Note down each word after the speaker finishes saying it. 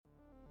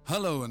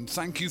Hello and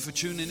thank you for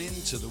tuning in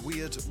to the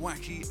Weird,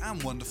 Wacky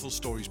and Wonderful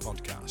Stories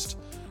podcast.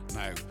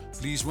 Now,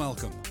 please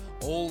welcome,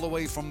 all the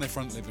way from their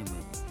front living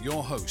room,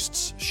 your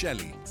hosts,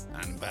 Shelley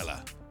and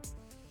Bella.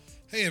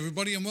 Hey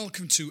everybody and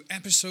welcome to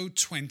episode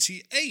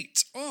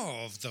 28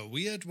 of the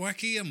Weird,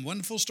 Wacky and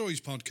Wonderful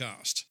Stories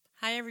podcast.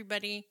 Hi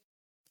everybody.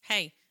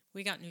 Hey,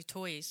 we got new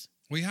toys.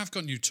 We have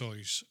got new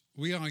toys.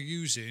 We are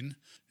using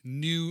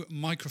new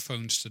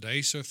microphones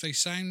today, so if they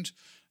sound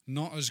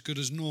not as good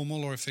as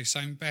normal or if they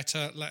sound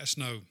better, let us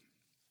know.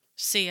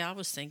 See, I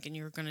was thinking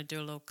you were going to do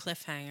a little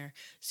cliffhanger,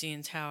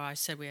 seeing how I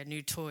said we had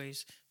new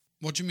toys.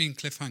 What do you mean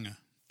cliffhanger?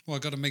 Well,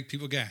 I've got to make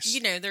people guess.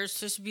 You know, there's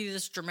supposed to be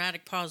this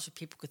dramatic pause where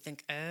people could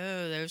think,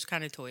 oh, those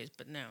kind of toys,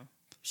 but no,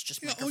 it's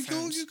just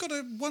microphones. You've got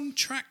a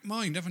one-track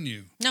mind, haven't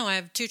you? No, I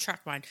have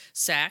two-track mind.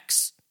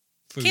 Sex,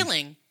 Food.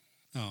 killing.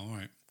 Oh, all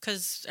right.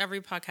 Because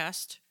every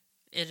podcast,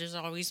 it is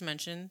always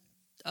mentioned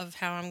of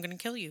how I'm going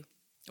to kill you.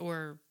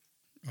 Or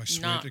I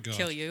swear not to God.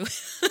 kill you.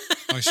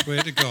 I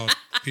swear to God,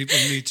 people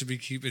need to be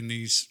keeping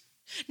these.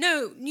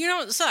 No, you know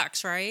what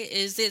sucks, right?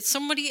 Is that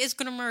somebody is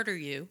going to murder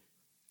you.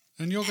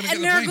 And you're going to get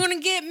And the they're blame. going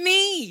to get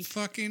me.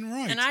 Fucking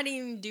right. And I didn't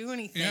even do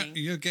anything. Yeah,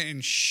 you're getting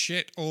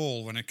shit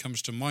all when it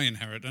comes to my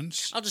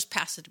inheritance. I'll just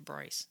pass it to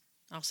Bryce.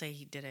 I'll say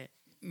he did it.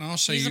 And I'll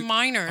say He's a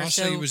minor, I'll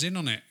so say he was in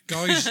on it.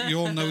 Guys, you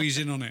all know he's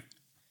in on it.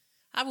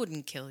 I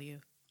wouldn't kill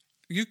you.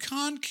 You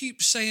can't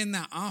keep saying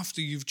that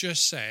after you've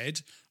just said,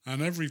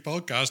 and every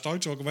podcast I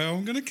talk about,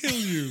 I'm going to kill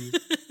you.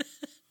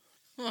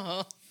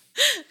 Oh.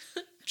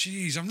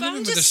 Jeez, I'm But living I'm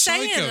with a just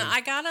saying, psycho. I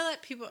gotta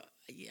let people...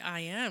 I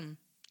am.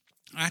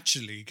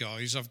 Actually,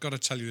 guys, I've got to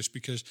tell you this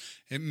because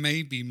it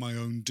may be my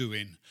own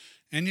doing.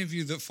 Any of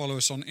you that follow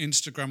us on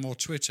Instagram or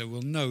Twitter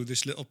will know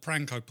this little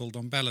prank I pulled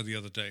on Bella the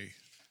other day.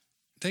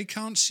 They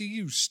can't see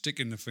you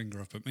sticking the finger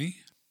up at me.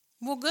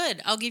 Well,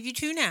 good. I'll give you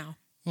two now.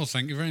 Well,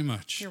 thank you very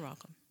much. You're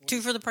welcome.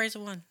 Two for the price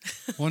of one.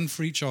 One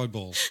for each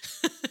eyeball.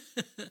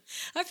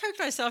 I poked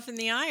myself in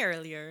the eye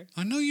earlier.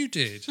 I know you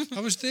did.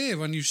 I was there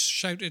when you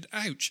shouted,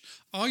 ouch.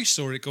 I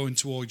saw it going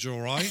towards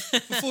your eye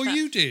before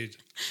you did.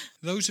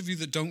 Those of you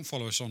that don't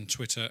follow us on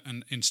Twitter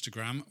and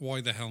Instagram,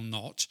 why the hell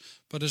not?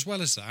 But as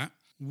well as that,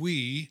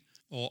 we,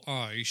 or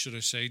I should I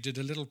say, did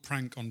a little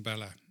prank on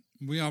Bella.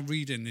 We are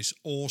reading this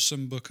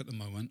awesome book at the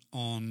moment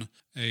on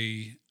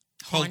a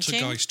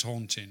poltergeist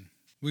haunting.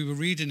 We were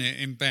reading it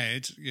in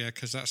bed, yeah,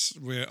 because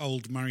we're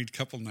old married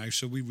couple now,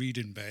 so we read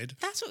in bed.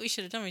 That's what we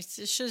should have done. We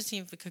should have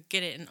seen if we could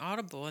get it in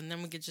Audible, and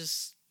then we could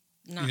just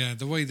not... Yeah,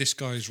 the way this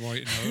guy's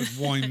writing it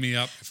would wind me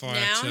up if I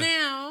had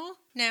to...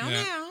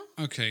 Now.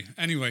 Okay,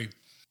 anyway,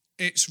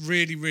 it's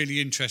really,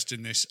 really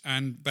interesting, this,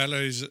 and Bella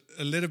is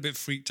a little bit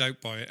freaked out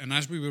by it, and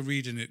as we were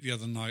reading it the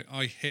other night,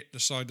 I hit the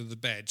side of the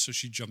bed, so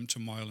she jumped a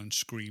mile and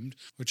screamed,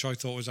 which I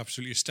thought was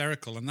absolutely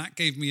hysterical, and that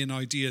gave me an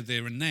idea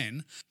there and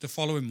then, the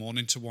following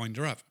morning, to wind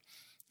her up.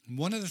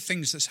 One of the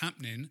things that's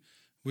happening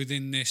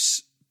within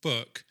this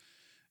book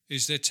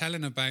is they're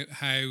telling about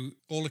how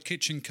all the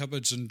kitchen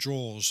cupboards and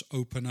drawers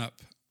open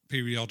up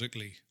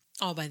periodically.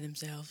 All by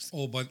themselves.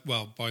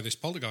 By this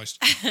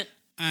poltergeist.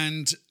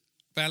 And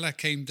Bella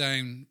came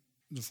down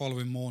the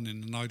following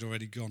morning and I'd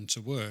already gone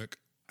to work.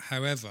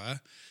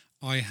 However,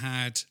 I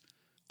had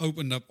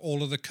opened up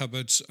all of the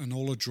cupboards and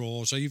all the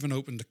drawers. I even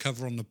opened the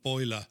cover on the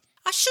boiler.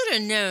 I should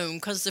have known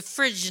because the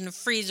fridge and the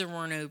freezer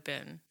weren't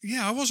open.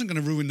 Yeah, I wasn't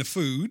going to ruin the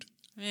food.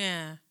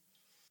 Yeah.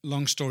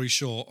 Long story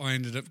short, I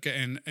ended up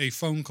getting a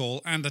phone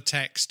call and a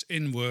text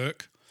in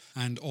work,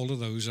 and all of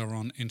those are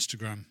on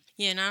Instagram.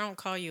 Yeah, and I don't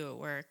call you at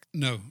work.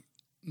 No,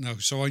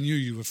 so I knew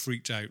you were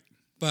freaked out.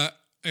 But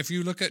if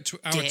you look at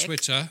our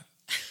Twitter,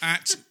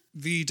 at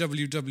the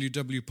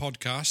WWW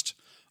podcast,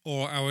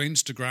 or our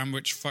Instagram,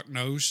 which fuck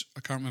knows,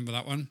 I can't remember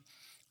that one,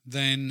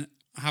 then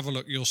have a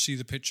look, you'll see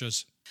the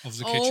pictures of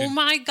the kitchen. Oh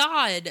my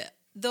God.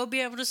 They'll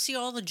be able to see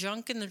all the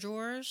junk in the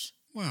drawers?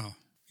 Wow,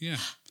 yeah.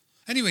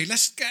 Anyway,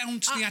 let's get on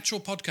to the actual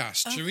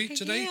podcast, shall we,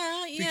 today?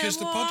 Yeah. Because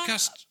the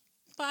podcast...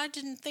 But I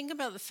didn't think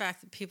about the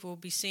fact that people will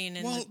be seeing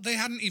it. Well, they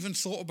hadn't even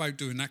thought about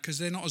doing that because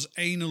they're not as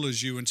anal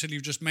as you until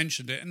you've just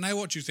mentioned it. And now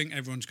what do you think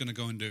everyone's going to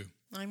go and do?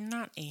 I'm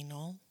not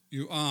anal.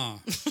 You are.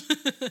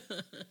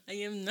 I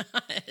am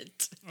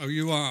not. Oh,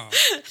 you are.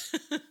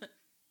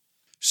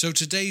 So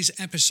today's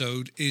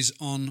episode is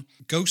on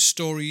ghost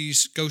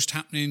stories, ghost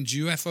happenings,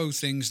 UFO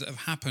things that have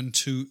happened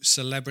to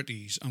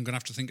celebrities. I'm going to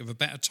have to think of a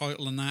better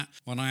title than that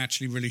when I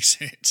actually release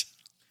it.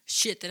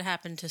 Shit that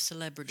happened to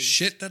celebrities.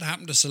 Shit that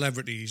happened to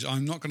celebrities.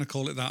 I'm not going to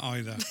call it that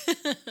either.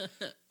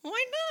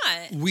 Why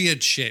not?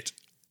 Weird shit.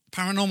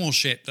 Paranormal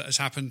shit that has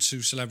happened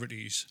to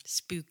celebrities.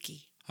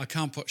 Spooky. I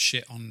can't put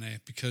shit on there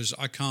because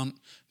I can't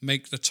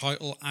make the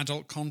title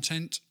adult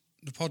content.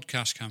 The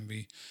podcast can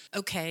be.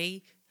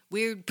 Okay.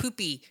 Weird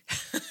poopy.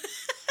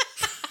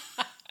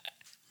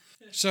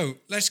 So,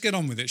 let's get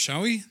on with it,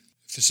 shall we?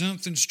 If there's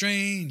something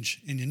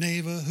strange in your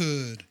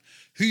neighbourhood,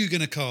 who you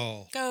going to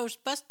call?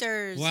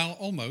 Ghostbusters. Well,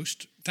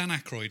 almost. Dan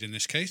Aykroyd in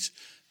this case,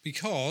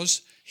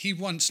 because he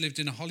once lived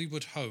in a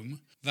Hollywood home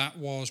that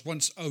was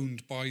once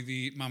owned by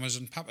the Mamas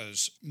and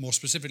Papas, more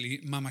specifically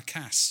Mama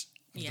Cass.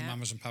 of the Yeah.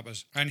 mamas and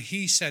papas. And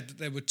he said that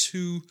there were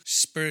two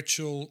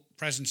spiritual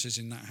presences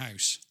in that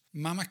house.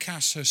 Mama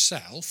Cass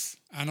herself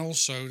and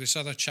also this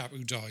other chap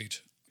who died.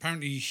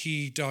 Apparently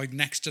he died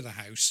next to the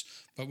house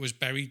but was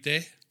buried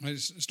there.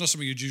 It's not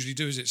something you'd usually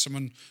do, is it?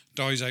 Someone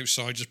dies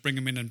outside, just bring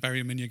him in and bury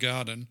him in your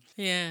garden.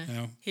 Yeah. You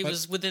know, He but-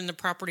 was within the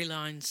property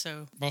line,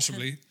 so.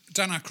 Possibly.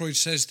 Dan Aykroyd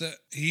says that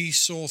he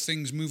saw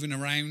things moving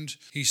around.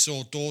 He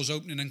saw doors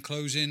opening and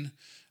closing.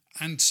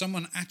 And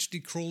someone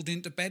actually crawled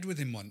into bed with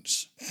him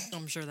once.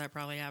 I'm sure that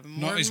probably happened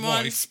Not more his than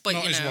once, wife. but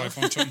Not you his know. wife,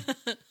 I'm talking.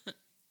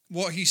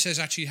 What he says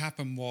actually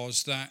happened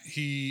was that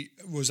he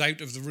was out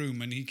of the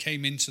room and he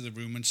came into the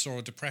room and saw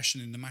a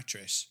depression in the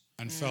mattress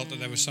and felt that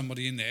there was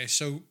somebody in there.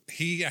 So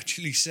he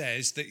actually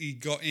says that he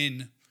got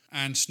in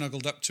and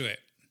snuggled up to it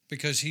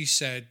because he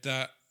said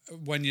that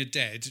when you're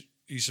dead,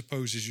 he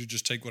supposes you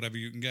just take whatever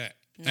you can get.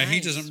 Now, he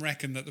Nice. doesn't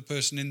reckon that the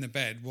person in the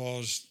bed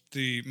was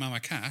the Mama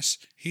Cass.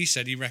 He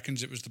said he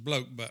reckons it was the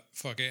bloke, but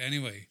fuck it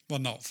anyway. Well,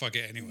 not fuck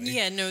it anyway.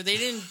 Yeah, no, they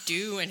didn't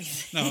do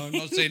anything. No, I'm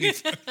not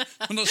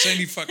saying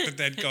he fucked the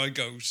dead guy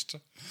ghost.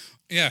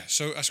 Yeah,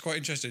 so that's quite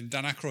interesting.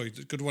 Dan Aykroyd,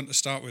 a good one to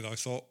start with, I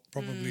thought.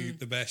 Probably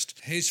the best.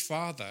 His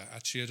father,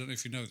 actually, I don't know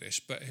if you know this,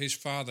 but his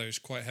father is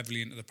quite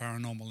heavily into the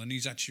paranormal, and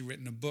he's actually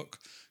written a book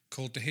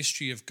called The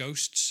History of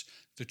Ghosts,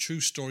 The True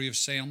Story of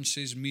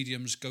Seances,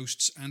 Mediums,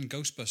 Ghosts, and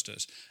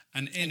Ghostbusters.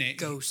 And in it...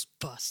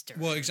 Ghostbusters.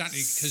 Well, exactly,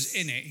 because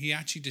in it, he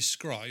actually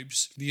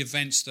describes the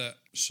events that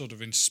sort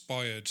of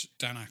inspired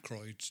Dan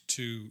Aykroyd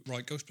to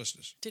write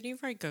Ghostbusters. Did he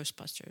write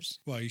Ghostbusters?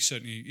 Well, he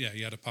certainly, yeah,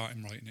 he had a part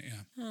in writing it,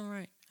 yeah. Oh,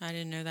 right. I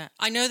didn't know that.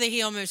 I know that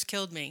he almost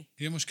killed me.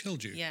 He almost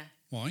killed you? Yeah.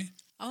 Why?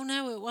 Oh,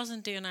 no, it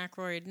wasn't Dan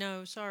Aykroyd.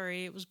 No,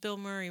 sorry. It was Bill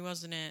Murray,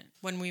 wasn't it?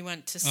 When we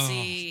went to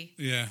see...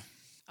 Yeah.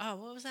 Oh,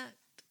 what was that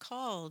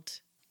called?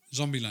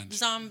 Zombieland.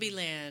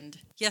 Zombieland.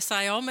 Yes,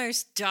 I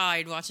almost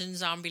died watching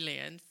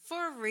Zombieland.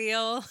 For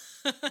real.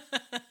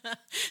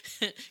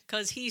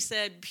 Because he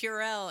said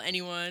Purell,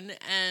 anyone,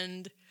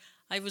 and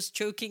I was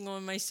choking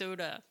on my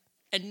soda.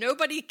 And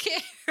nobody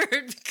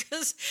cared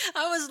because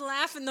I was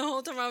laughing the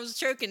whole time I was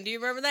choking. Do you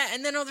remember that?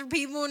 And then other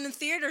people in the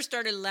theater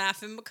started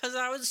laughing because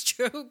I was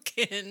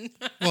choking.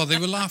 Well, they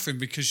were laughing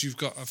because you've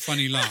got a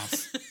funny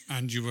laugh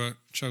and you were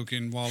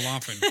choking while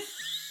laughing.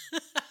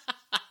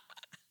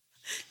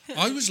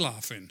 I was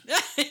laughing.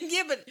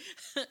 Yeah, but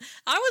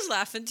I was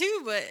laughing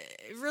too, but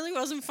it really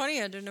wasn't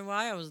funny. I don't know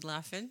why I was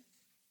laughing.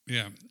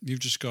 Yeah, you've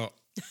just got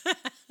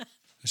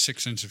a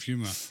sick sense of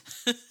humour.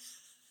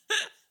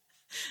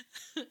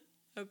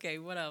 Okay,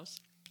 what else?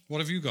 What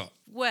have you got?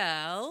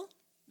 Well,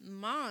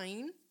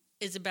 mine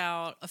is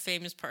about a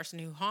famous person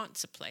who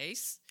haunts a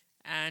place.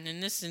 And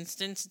in this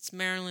instance, it's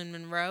Marilyn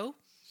Monroe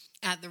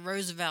at the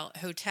Roosevelt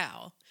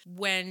Hotel.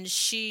 When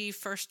she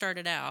first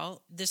started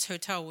out, this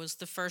hotel was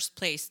the first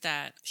place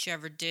that she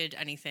ever did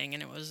anything,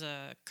 and it was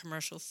a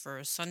commercial for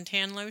a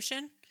suntan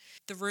lotion.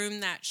 The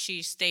room that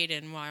she stayed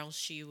in while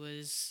she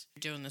was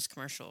doing this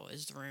commercial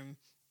is the room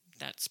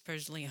that's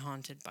supposedly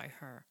haunted by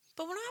her.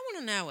 But what I want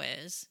to know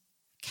is,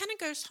 can a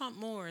ghost haunt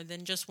more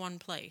than just one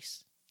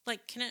place?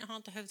 Like, can it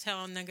haunt the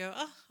hotel and then go,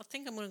 oh, I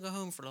think I'm going to go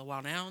home for a little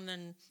while now, and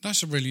then...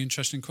 That's a really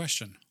interesting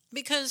question.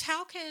 Because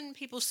how can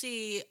people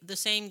see the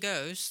same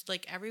ghost,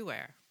 like,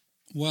 everywhere?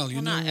 Well,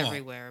 you know not what?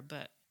 everywhere,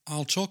 but...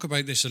 I'll talk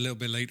about this a little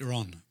bit later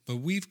on, but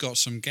we've got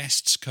some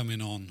guests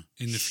coming on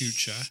in the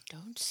future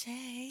Don't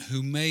say.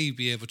 who may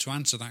be able to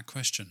answer that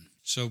question.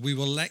 So we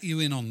will let you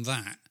in on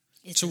that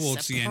It's a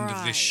towards the end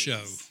of this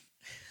show.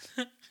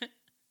 surprise.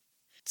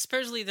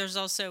 Supposedly there's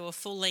also a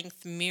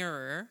full-length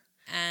mirror,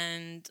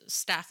 and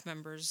staff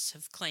members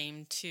have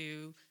claimed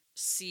to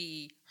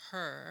see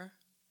her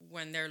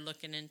when they're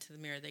looking into the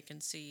mirror. They can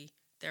see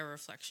their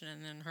reflection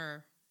and then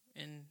her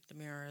in the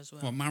mirror as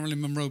well. What, Marilyn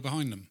Monroe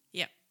behind them?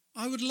 Yeah.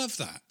 I would love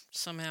that.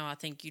 Somehow I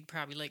think you'd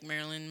probably like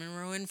Marilyn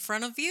Monroe in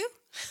front of you,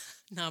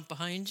 not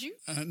behind you.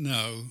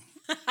 No,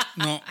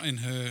 not in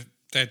her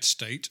dead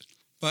state.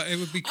 But it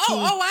would be cool.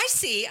 Oh, I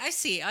see.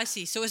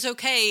 So it's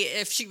okay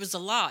if she was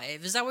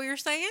alive. Is that what you're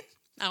saying?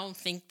 I don't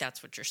think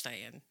that's what you're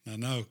saying.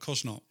 No, of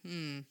course not.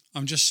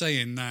 I'm just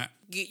saying that.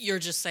 You're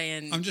just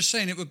saying... I'm just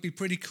saying it would be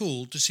pretty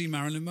cool to see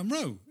Marilyn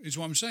Monroe, is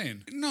what I'm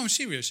saying. No, I'm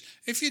serious.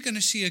 If you're going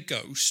to see a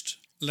ghost,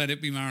 let it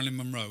be Marilyn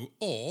Monroe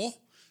or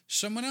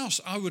someone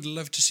else. I would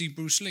love to see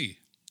Bruce Lee.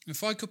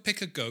 If I could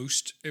pick a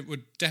ghost, it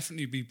would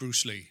definitely be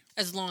Bruce Lee.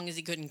 As long as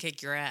he couldn't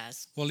kick your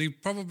ass. Well, he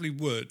probably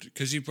would,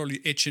 because he's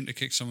probably itching to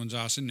kick someone's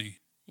ass, isn't he?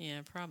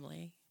 Yeah,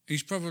 probably.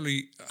 He's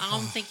probably... I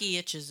don't think he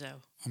itches,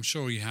 though. I'm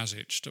sure he has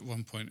itched at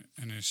one point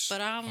in his...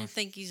 But I don't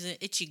think he's an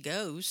itchy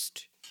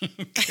ghost.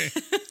 Okay.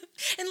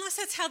 Unless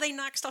that's how they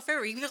knock stuff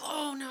over. You can be like,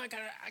 oh, no, I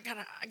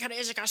gotta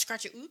itch, I gotta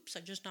scratch it. Oops,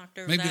 I just knocked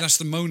over Maybe that. that's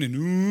the moaning.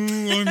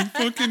 Ooh, I'm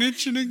fucking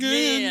itching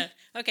again.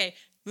 Yeah. Okay,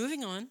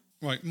 moving on.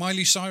 Right,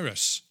 Miley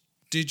Cyrus.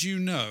 Did you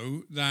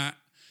know that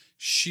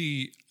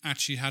she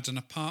actually had an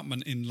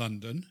apartment in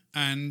London,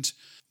 and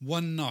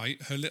one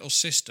night her little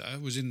sister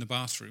was in the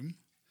bathroom,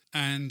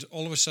 and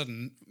all of a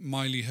sudden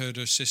Miley heard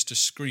her sister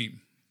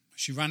scream.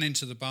 She ran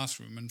into the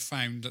bathroom and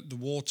found that the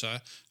water,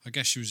 I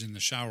guess she was in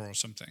the shower or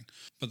something,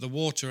 but the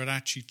water had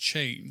actually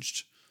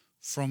changed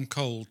from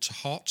cold to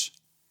hot,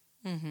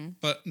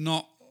 but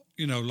not,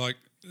 like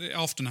it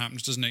often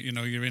happens, doesn't it?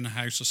 You're in a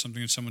house or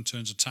something and someone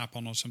turns a tap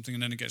on or something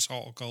and then it gets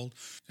hot or cold.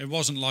 It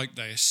wasn't like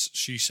this,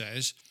 she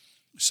says.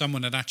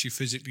 Someone had actually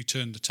physically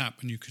turned the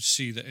tap and you could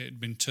see that it had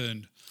been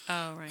turned.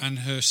 Oh, right. And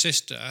her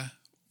sister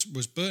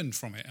was burned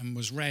from it and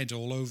was red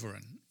all over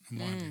and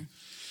what have you.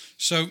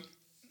 So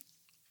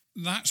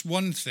that's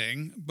one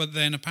thing. But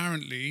then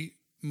apparently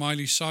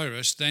Miley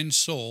Cyrus then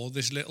saw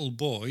this little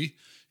boy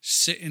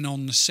sitting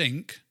on the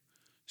sink,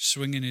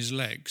 swinging his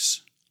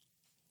legs.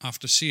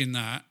 After seeing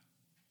that,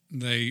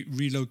 they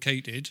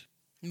relocated.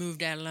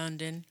 Moved out of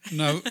London.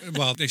 No,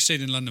 well, they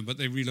stayed in London, but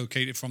they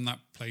relocated from that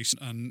place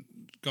and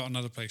got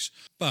another place.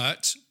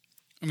 But,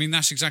 I mean,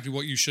 that's exactly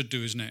what you should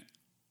do, isn't it?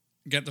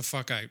 Get the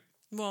fuck out.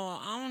 Well,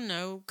 I don't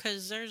know,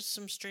 because there's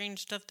some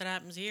strange stuff that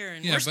happens here.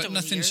 And Yeah, we're but still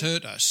nothing's here.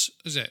 hurt us,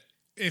 is it?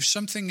 If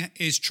something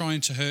is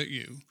trying to hurt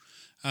you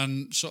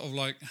and sort of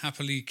like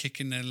happily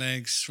kicking their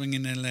legs,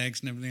 swinging their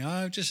legs and everything,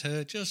 I just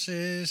hurt your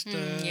sister.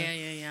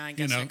 Yeah. I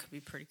guess that could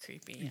be pretty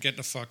creepy. Yeah. Get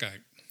the fuck out.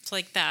 It's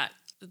like that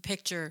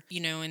picture,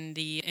 in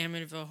the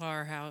Amityville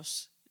Horror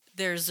House.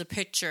 There's a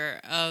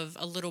picture of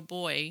a little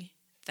boy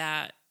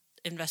that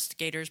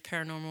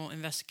paranormal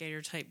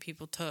investigator type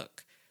people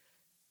took,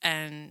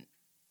 and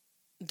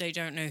they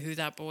don't know who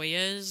that boy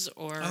is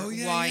or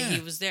why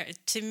he was there.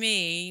 To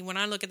me, when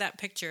I look at that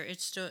picture,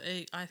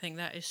 I think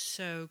that is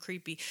so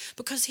creepy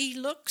because he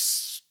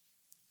looks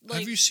like...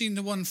 Have you seen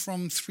the one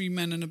from 3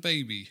 Men and a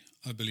Baby?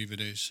 I believe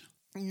it is.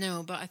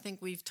 No, but I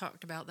think we've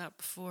talked about that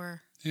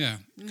before. Yeah,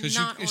 because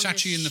it's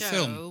actually in the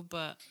film.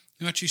 But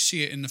you actually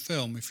see it in the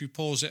film. If you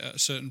pause it at a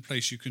certain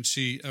place, you can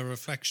see a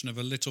reflection of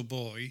a little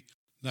boy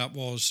that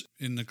was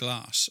in the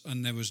glass,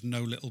 and there was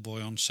no little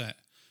boy on set.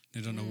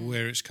 They don't know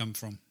where it's come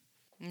from.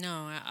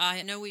 No,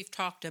 I know we've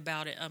talked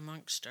about it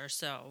amongst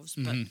ourselves,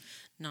 but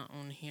not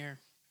on here.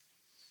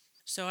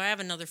 So I have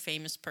another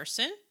famous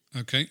person.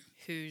 Okay.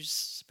 Who's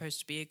supposed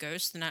to be a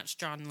ghost, and that's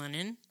John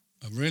Lennon.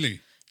 Oh, really?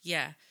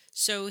 Yeah.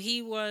 So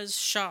he was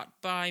shot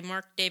by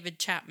Mark David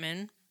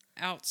Chapman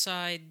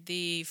outside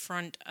the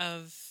front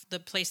of the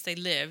place they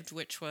lived,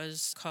 which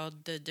was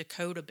called the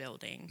Dakota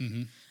Building.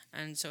 Mm-hmm.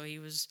 And so he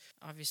was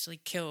obviously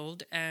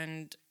killed,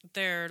 and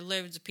there are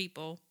loads of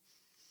people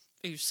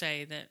who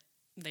say that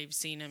they've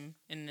seen him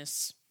in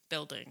this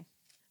building.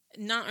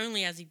 Not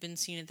only has he been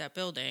seen at that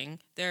building,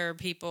 there are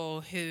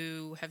people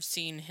who have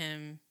seen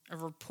him, or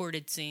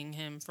reported seeing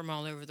him from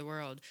all over the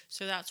world.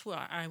 So that's what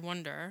I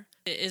wonder.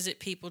 Is it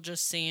people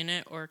just seeing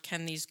it, or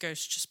can these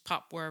ghosts just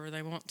pop wherever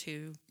they want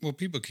to? Well,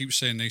 people keep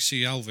saying they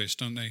see Elvis,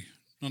 don't they?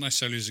 Not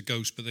necessarily as a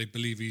ghost, but they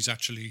believe he's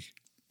actually...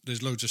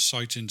 There's loads of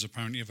sightings,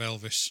 apparently, of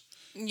Elvis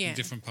in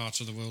different parts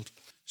of the world.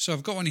 So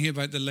I've got one here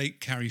about the late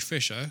Carrie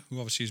Fisher, who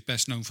obviously is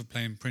best known for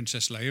playing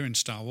Princess Leia in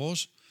Star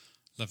Wars.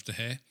 Loved the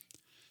hair.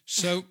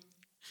 So...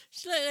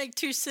 She looked like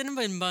two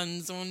cinnamon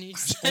buns on each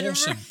side of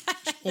her head.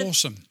 It's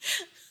awesome.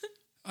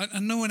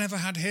 And no one ever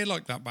had hair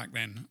like that back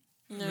then,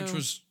 which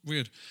was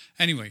weird.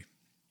 Anyway,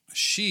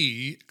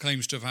 she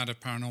claims to have had a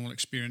paranormal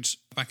experience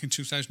back in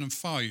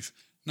 2005.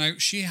 Now,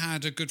 she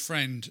had a good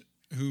friend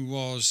who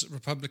was a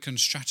Republican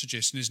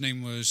strategist, and his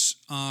name was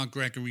R.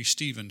 Gregory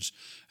Stevens.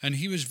 And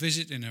he was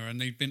visiting her,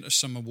 and they'd been to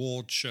some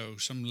award show,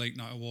 some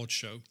late-night award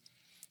show.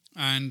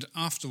 And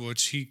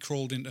afterwards, he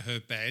crawled into her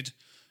bed,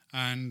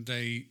 and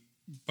they...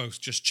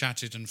 both just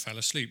chatted and fell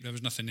asleep. There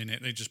was nothing in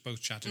it. They just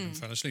both chatted and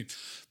fell asleep.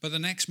 But the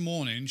next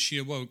morning, she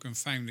awoke and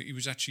found that he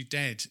was actually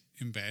dead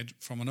in bed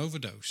from an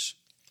overdose.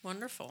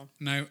 Wonderful.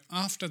 Now,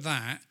 after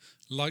that,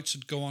 lights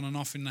would go on and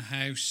off in the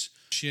house.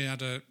 She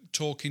had a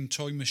talking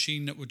toy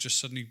machine that would just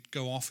suddenly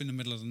go off in the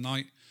middle of the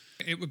night.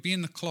 It would be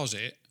in the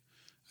closet,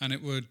 and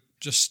it would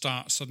just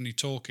start suddenly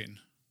talking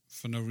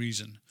for no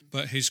reason.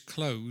 But his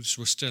clothes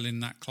were still in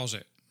that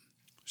closet.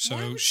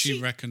 So she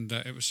reckoned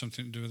that it was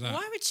something to do with that.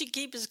 Why would she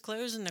keep his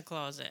clothes in the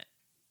closet?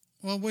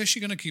 Well, where's she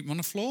going to keep them? On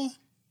the floor?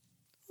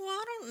 Well,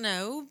 I don't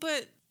know,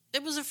 but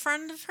it was a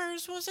friend of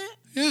hers, was it?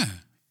 Yeah.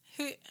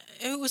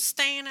 Who was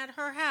staying at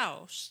her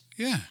house.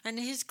 Yeah. And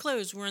his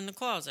clothes were in the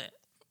closet.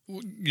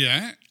 Well,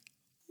 yeah.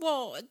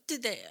 Well,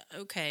 did they...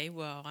 Okay,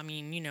 well, I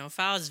mean, if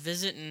I was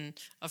visiting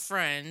a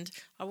friend,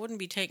 I wouldn't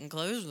be taking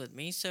clothes with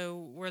me.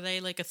 So were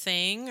they like a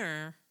thing,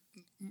 or...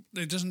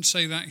 It doesn't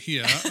say that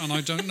here, and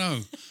I don't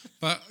know.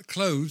 But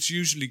clothes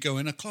usually go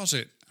in a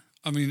closet.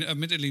 I mean,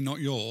 admittedly not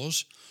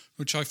yours,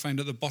 which I found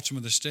at the bottom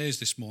of the stairs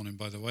this morning,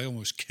 by the way.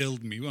 Almost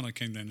killed me when I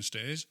came down the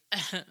stairs.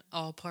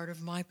 All part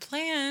of my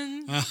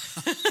plan.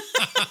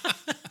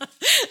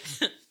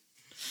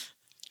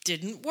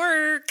 Didn't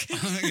work.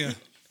 Yeah.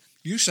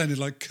 You sounded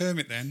like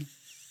Kermit then.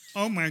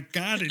 Oh my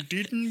God, it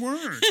didn't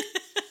work.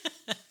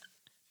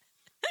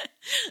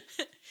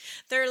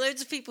 There are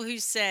loads of people who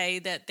say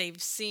that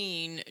they've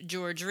seen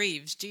George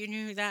Reeves. Do you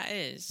know who that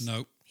is?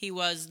 No. He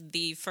was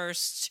the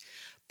first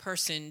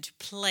person to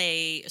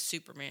play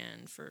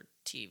Superman for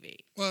TV.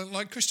 Well,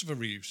 like Christopher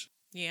Reeves.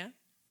 Yeah.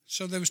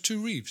 So there was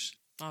 2 Reeves.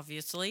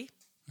 Obviously.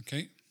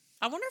 Okay.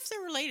 I wonder if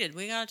they're related.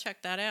 We got to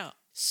check that out.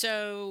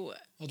 So...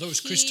 Although it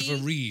was Christopher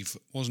Reeve,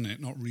 wasn't it?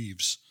 Not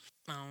Reeves.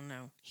 I don't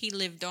know. He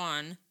lived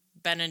on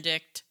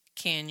Benedict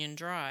Canyon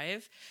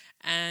Drive,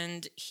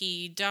 and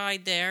he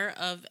died there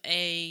of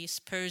a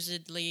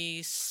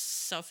supposedly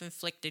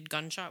self-inflicted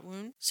gunshot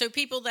wound. So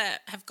people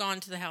that have gone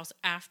to the house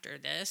after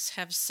this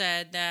have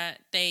said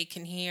that they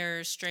can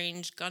hear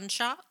strange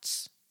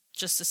gunshots,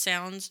 just the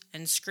sounds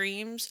and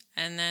screams,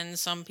 and then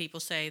some people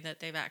say that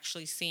they've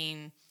actually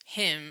seen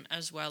him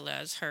as well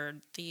as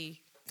heard the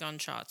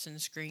gunshots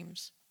and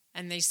screams.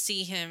 And they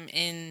see him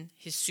in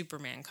his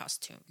Superman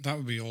costume. That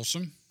would be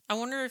awesome. I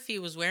wonder if he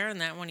was wearing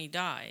that when he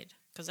died,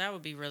 because that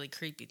would be really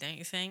creepy, don't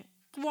you think?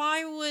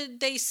 Why would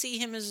they see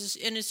him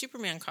in his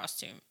Superman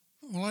costume?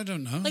 Well, I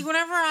don't know. Like,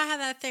 whenever I have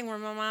that thing where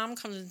my mom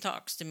comes and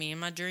talks to me in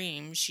my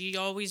dreams, she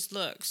always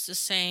looks the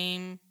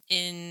same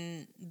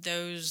in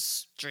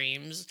those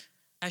dreams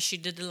as she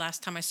did the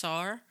last time I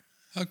saw her.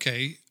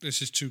 Okay,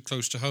 this is too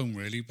close to home,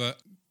 really, but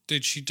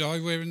did she die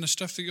wearing the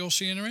stuff that you're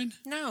seeing her in?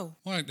 No.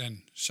 Right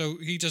then. So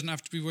he doesn't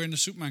have to be wearing the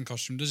Superman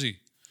costume, does he?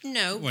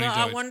 No, When but he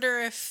I died. wonder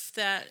if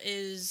that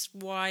is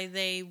why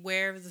they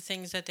wear the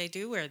things that they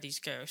do wear, these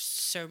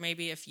ghosts. So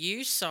maybe if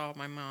you saw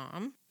my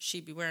mom,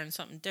 she'd be wearing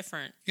something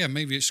different. Yeah,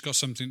 maybe it's got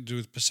something to do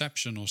with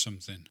perception or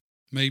something.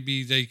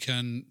 Maybe they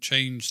can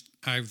change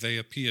how they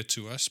appear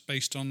to us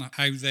based on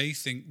how they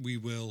think we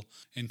will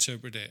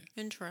interpret it.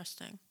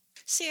 Interesting.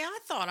 See, I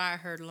thought I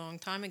heard a long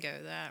time ago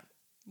that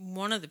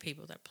one of the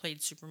people that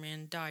played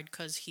Superman died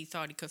because he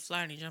thought he could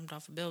fly and he jumped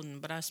off a building,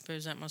 but I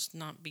suppose that must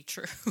not be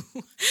true.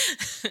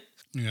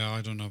 Yeah,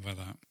 I don't know about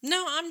that.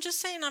 No, I'm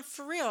just saying, I'm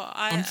for real.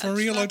 I'm for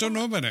real, I don't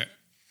know about it.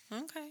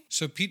 Okay.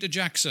 So Peter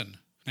Jackson,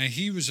 now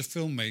he was a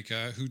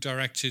filmmaker who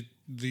directed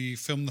the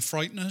film The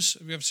Frighteners.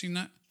 Have you ever seen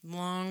that?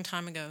 Long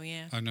time ago,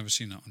 yeah. I've never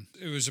seen that one.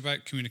 It was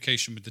about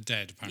communication with the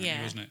dead, apparently,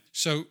 Yeah. wasn't it?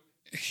 So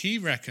he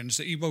reckons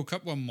that he woke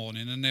up one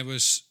morning and there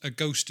was a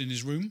ghost in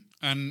his room,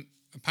 and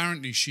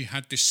apparently she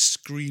had this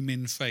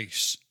screaming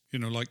face, you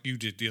know, like you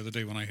did the other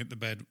day when I hit the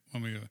bed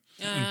when we were,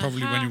 and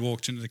probably when you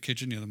walked into the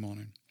kitchen the other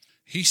morning.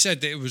 He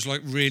said that it was like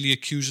really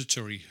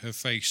accusatory, her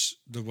face,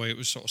 the way it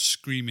was sort of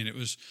screaming. It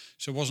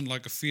wasn't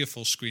like a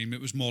fearful scream.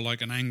 It was more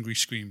like an angry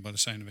scream by the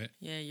sound of it.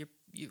 Yeah,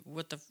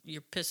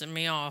 you're pissing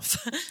me off.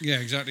 Yeah,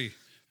 exactly.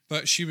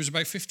 But she was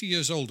about 50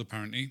 years old,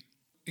 apparently.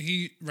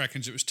 He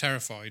reckons it was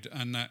terrified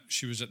and that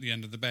she was at the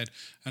end of the bed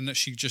and that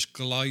she just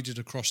glided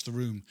across the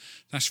room.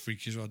 That's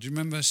freaky as well. Do you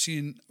remember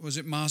seeing, was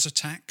it Mars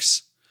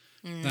Attacks?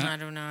 I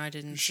don't know. I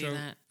didn't see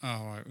that.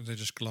 Oh, right. They're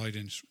just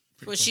gliding. It's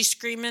pretty Was cool. she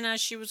screaming as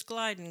she was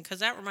gliding? Because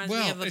that reminds me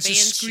Well, of a it's a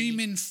banshee.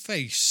 screaming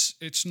face.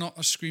 It's not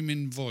a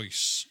screaming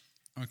voice.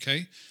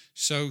 Okay?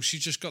 So she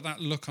just got that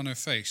look on her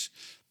face.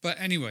 But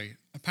anyway,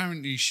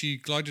 apparently she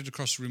glided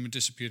across the room and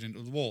disappeared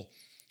into the wall.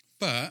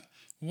 But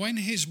when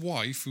his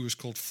wife, who was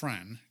called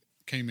Fran,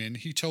 came in,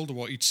 he told her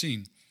what he'd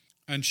seen.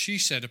 And she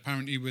said,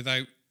 apparently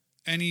without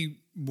any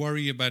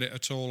worry about it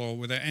at all or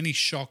without any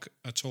shock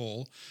at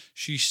all,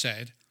 she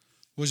said,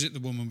 was it the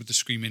woman with the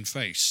screaming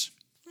face?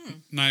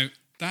 Now,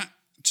 that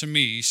to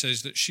me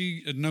says that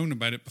she had known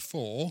about it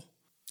before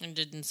And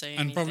didn't say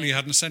anything. and probably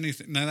hadn't said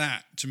anything. Now,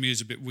 that to me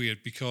is a bit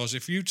weird because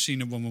if you'd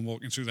seen a woman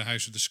walking through the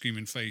house with a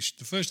screaming face,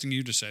 the first thing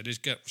you'd have said is,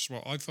 guess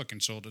what I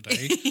fucking saw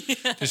today?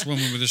 This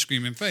woman with a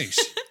screaming face.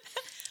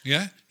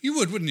 Yeah? You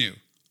would, wouldn't you?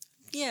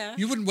 Yeah.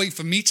 You wouldn't wait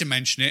for me to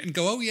mention it and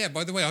go, oh, yeah,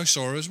 by the way, I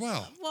saw her as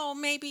well. Well,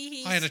 maybe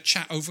he. I had a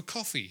chat over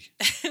coffee.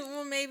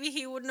 Well, maybe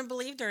he wouldn't have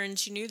believed her, and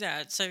she knew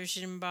that, so she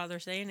didn't bother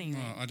saying anything.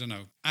 Well, I don't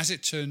know. As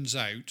it turns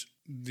out,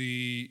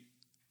 the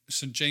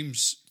St.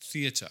 James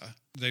Theatre,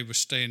 they were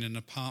staying in an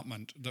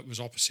apartment that was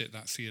opposite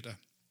that theatre.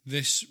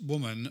 This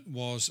woman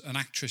was an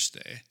actress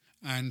there,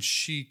 and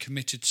she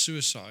committed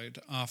suicide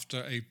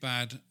after a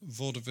bad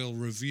vaudeville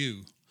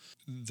review.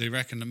 They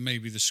reckon that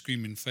maybe the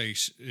screaming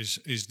face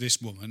is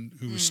this woman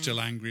who was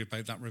still angry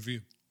about that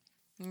review.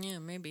 Yeah,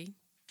 maybe.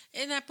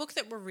 In that book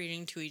that we're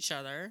reading to each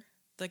other,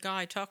 the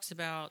guy talks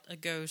about a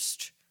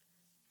ghost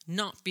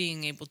not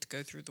being able to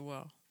go through the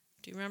wall.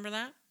 Do you remember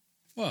that?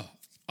 Well,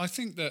 I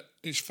think that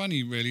it's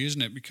funny, really,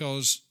 isn't it?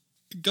 Because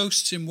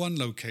ghosts in one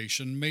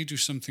location may do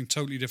something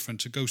totally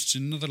different to ghosts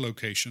in another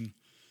location.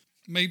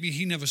 Maybe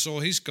he never saw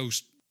his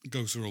ghost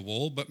go through a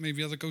wall, but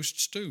maybe other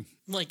ghosts do.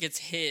 Like it's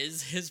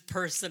his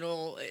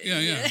personal...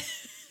 Yeah.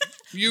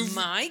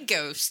 My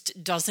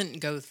ghost doesn't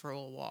go through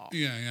a wall.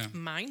 Yeah.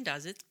 Mine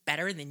does. It's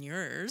better than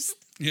yours.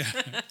 Yeah.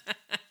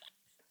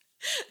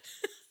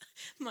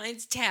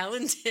 Mine's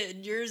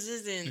talented. Yours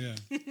isn't.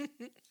 Yeah.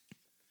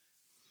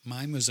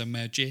 Mine was a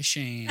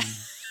magician.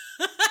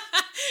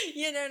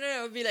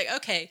 No. It'd be like,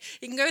 okay,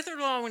 you can go through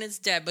the wall when it's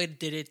dead, but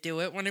did it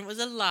do it when it was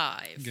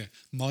alive? Yeah.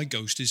 My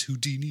ghost is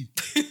Houdini.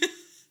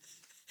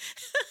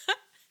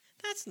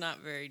 That's not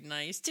very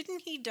nice.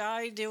 Didn't he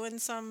die doing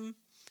some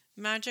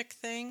magic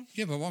thing?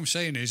 Yeah, but what I'm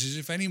saying is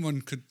if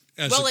anyone could,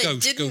 as Well, a it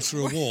ghost, go didn't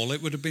through a wall,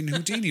 it would have been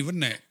Houdini,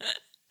 wouldn't it?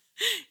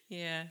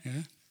 Yeah. Yeah.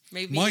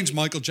 Maybe. Mine's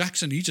Michael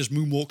Jackson. He just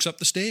moonwalks up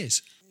the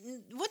stairs.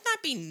 Wouldn't that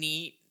be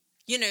neat?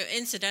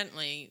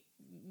 Incidentally,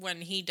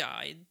 when he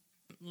died,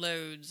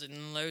 loads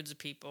and loads of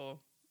people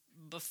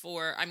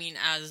before, I mean,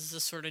 as the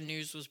sort of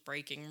news was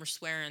breaking, were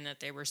swearing that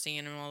they were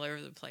seeing him all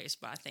over the place.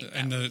 But I think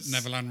in the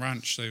Neverland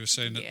Ranch, they were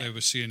saying that they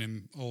were seeing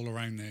him all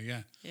around there,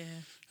 yeah. Yeah.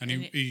 And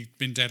he'd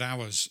been dead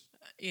hours.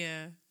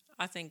 Yeah.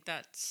 I think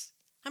that's...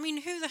 I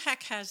mean, who the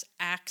heck has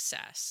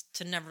access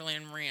to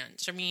Neverland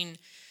Ranch? I mean,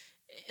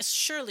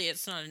 surely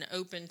it's not an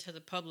open to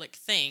the public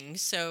thing.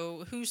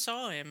 So who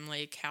saw him?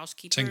 Like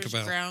housekeepers,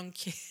 Tinkerbell. ground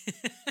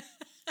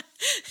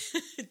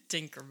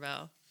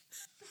Tinkerbell.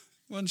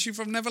 Wasn't she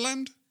from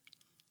Neverland?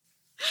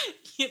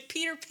 Yeah,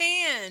 Peter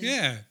Pan.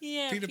 Yeah.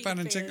 Yeah. Peter Pan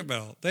and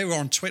Tinkerbell. They were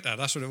on Twitter,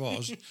 that's what it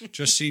was.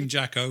 Just seen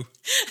Jacko.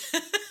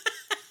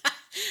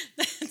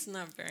 That's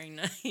not very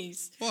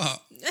nice.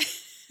 What?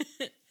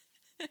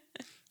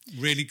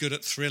 Really good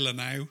at Thriller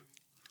now.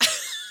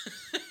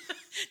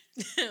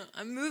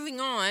 I'm moving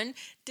on.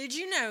 Did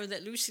you know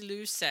that Lucy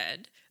Liu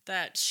said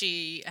that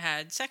she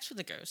had sex with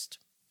a ghost?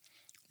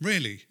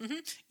 Really? Mm-hmm.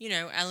 You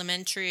know,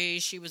 Elementary,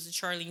 she was a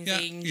Charlene's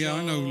angel. Yeah,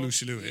 I know who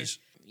Lucy Liu is.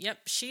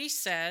 Yep, she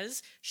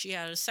says she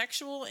had a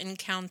sexual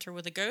encounter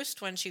with a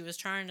ghost when she was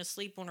trying to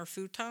sleep on her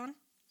futon.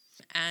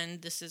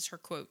 And this is her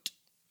quote.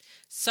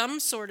 Some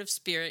sort of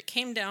spirit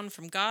came down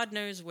from God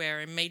knows where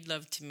and made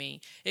love to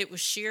me. It was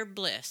sheer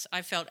bliss.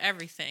 I felt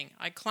everything.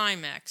 I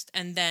climaxed,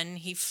 and then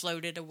he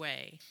floated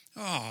away.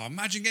 Oh,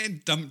 imagine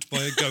getting dumped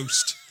by a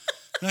ghost.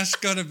 That's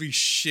got to be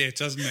shit,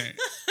 hasn't it?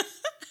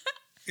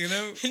 You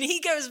know? And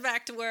he goes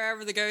back to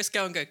wherever the ghosts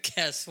go and go,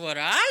 guess what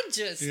I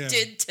just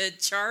did to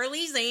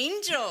Charlie's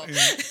angel?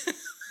 Yeah.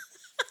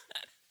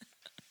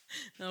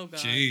 Oh, God.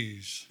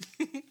 Jeez.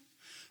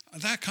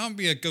 That can't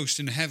be a ghost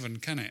in heaven,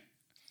 can it?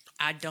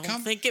 I don't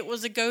think it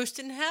was a ghost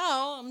in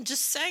hell. I'm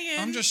just saying.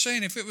 I'm just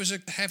saying, if it was a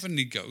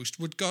heavenly ghost,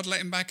 would God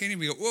let him back in? He'd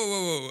be go, whoa,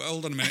 whoa, whoa,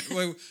 hold on a minute.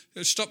 Whoa,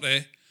 stop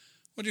there.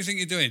 What do you think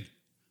you're doing?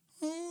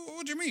 Oh,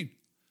 what do you mean?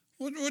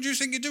 What do you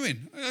think you're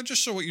doing? I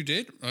just saw what you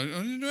did. I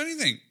didn't do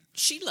anything.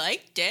 She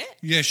liked it.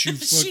 Yes, you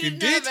fucking She didn't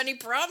did. have any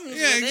problems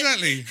Yeah, with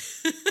exactly.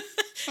 it.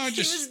 He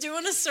was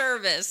doing a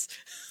service.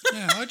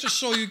 Yeah, I just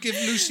saw you give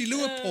Lucy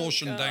Liu a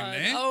portion down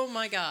there. Oh,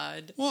 my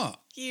God. What?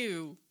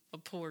 You, a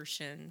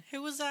portion.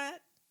 Who was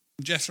that?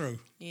 Jethro.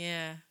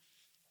 Yeah.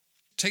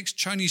 Takes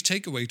Chinese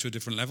takeaway to a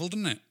different level,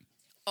 doesn't it?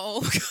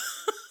 Oh, God.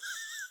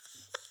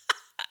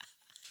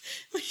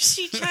 Was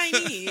she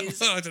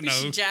Chinese? I don't know.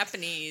 Was she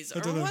Japanese?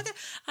 I don't know. What?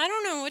 I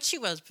don't know what she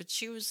was, but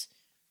she was...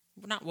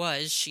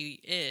 she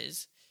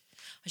is.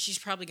 She's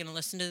probably going to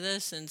listen to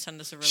this and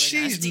send us a really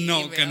She's nasty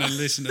not going to email.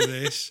 listen to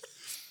this.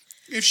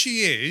 If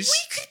she is... We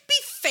could be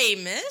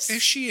famous.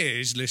 If she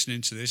is listening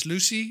to this,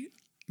 Lucy,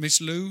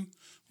 Miss Lou,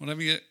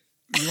 whatever you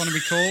want to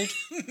be called.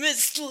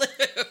 Miss Lou.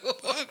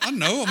 I don't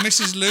know, or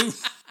Mrs. Lou.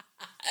 That's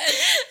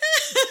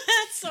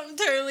something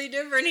totally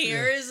different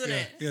here, isn't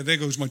it? Yeah, there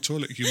goes my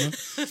toilet humour.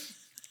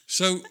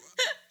 So,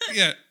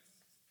 yeah.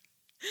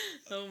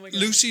 Oh, my God.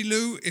 Lucy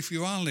Lou, if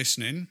you are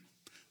listening,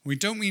 we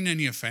don't mean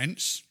any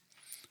offence,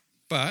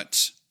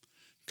 but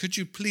could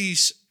you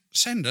please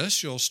send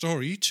us your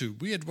story to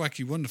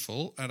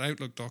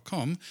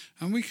weirdwackywonderful@outlook.com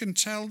and we can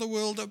tell the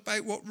world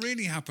about what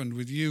really happened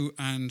with you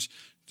and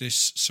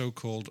this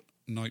so-called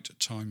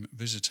nighttime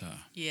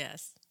visitor.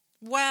 Yes.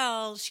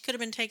 Well, she could have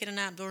been taking a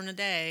nap during the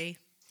day.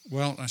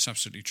 Well, that's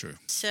absolutely true.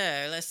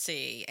 So, let's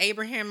see.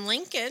 Abraham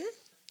Lincoln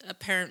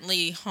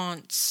apparently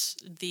haunts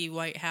the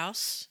White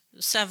House.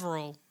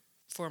 Several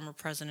former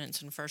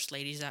presidents and first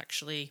ladies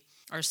actually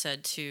are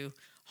said to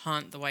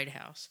haunt the White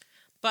House.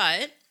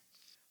 But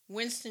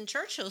Winston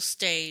Churchill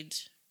stayed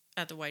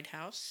at the White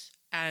House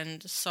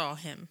and saw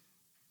him.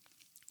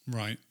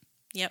 Right.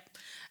 Yep.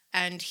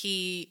 And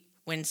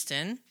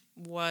Winston,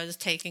 was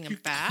taking a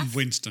bath.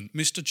 Winston.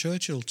 Mr.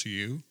 Churchill to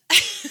you.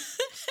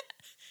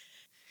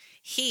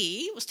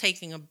 He was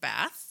taking a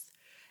bath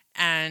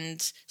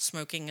and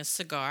smoking a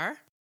cigar.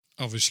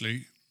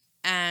 Obviously.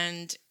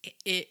 And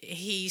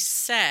he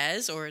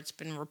says, or it's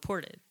been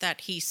reported,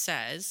 that he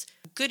says,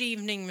 "Good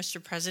evening,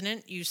 Mr.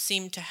 President. You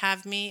seem to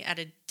have me at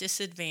a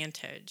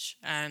disadvantage."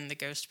 And the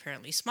ghost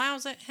apparently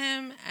smiles at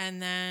him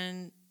and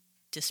then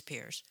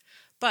disappears.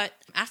 But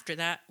after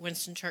that,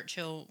 Winston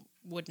Churchill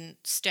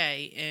wouldn't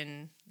stay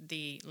in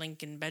the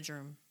Lincoln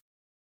bedroom.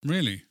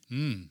 Really?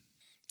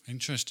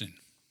 Interesting.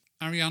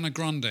 Ariana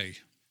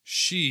Grande.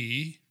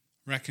 She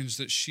reckons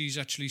that she's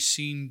actually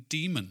seen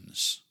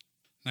demons.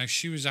 Now,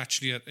 she was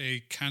actually at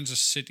a Kansas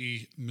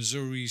City,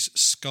 Missouri's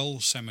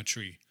Skull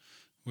Cemetery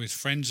with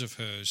friends of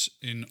hers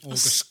in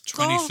August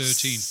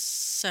 2013.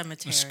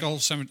 Cemetery. A skull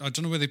cemetery. I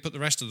don't know where they put the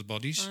rest of the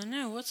bodies. I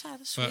know. What's that?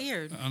 That's but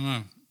weird. I don't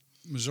know.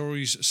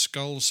 Missouri's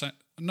Skull Cemetery.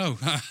 No.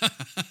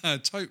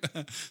 Type.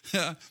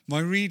 My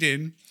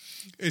reading,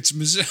 it's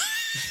Missouri.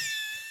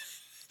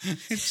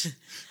 It's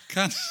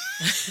Come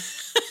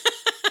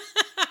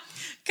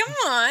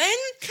on.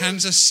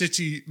 Kansas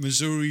City,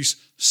 Missouri's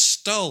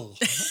Stull,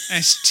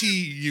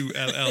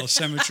 Stull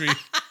Cemetery.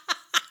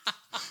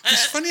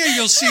 It's funny how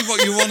you'll see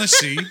what you want to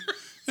see,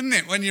 isn't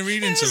it, when you're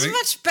reading something? It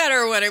was much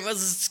better when it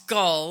was a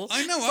skull.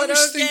 I know, I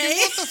was thinking,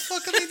 what the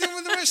fuck are they doing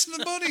with the rest of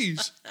the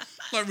bodies?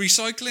 Like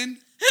recycling?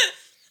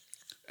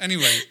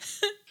 Anyway,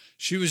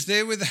 She was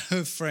there with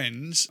her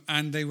friends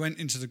and they went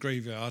into the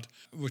graveyard,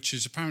 which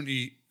is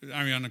apparently,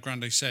 Ariana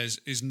Grande says,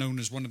 is known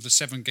as one of the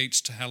 7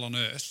 gates to hell on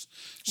earth.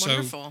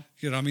 Wonderful.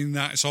 So, I mean,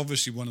 that's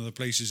obviously one of the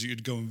places that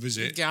you'd go and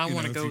visit. Yeah, I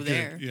want to go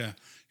there. Yeah.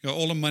 You got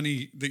all the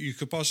money that you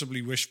could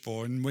possibly wish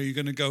for, and where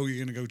you're going to go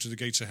to the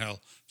gates of hell.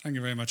 Thank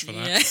you very much for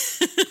that.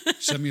 Yeah.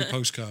 Send me a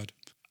postcard.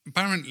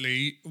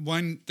 Apparently,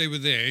 when they were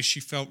there, she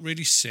felt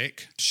really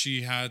sick.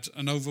 She had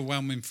an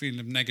overwhelming feeling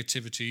of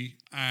negativity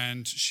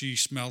and she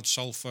smelled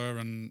sulfur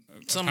and...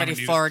 Somebody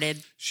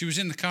farted. She was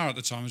in the car at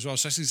the time as well,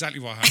 so that's exactly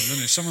what happened,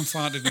 isn't it? Someone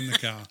farted in the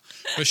car.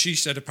 But she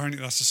said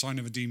apparently that's a sign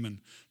of a demon.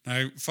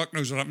 Now, fuck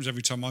knows what happens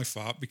every time I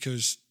fart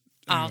because...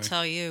 Anyway. I'll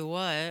tell you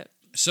what.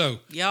 So...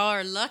 Y'all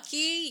are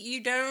lucky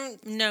you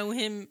don't know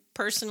him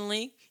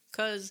personally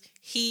because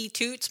he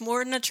toots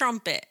more than a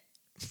trumpet.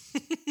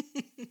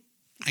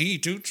 He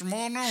toots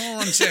more than a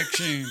horn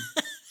section.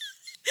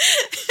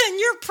 And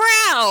you're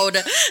proud.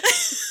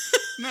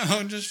 No,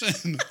 I'm just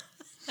saying.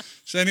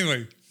 So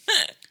anyway,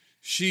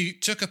 she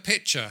took a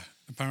picture,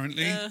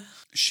 apparently.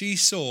 She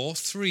saw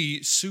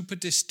 3 super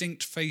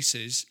distinct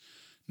faces,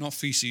 not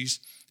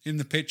feces, in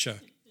the picture.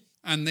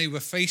 And they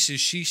were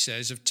faces, she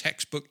says, of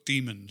textbook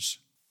demons.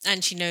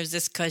 And she knows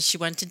this because she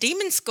went to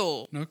demon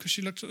school. No, because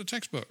she looked at the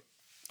textbook.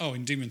 Oh,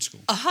 in demon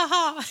school.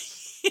 A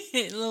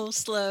little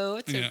slow.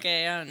 It's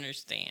okay. I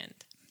understand.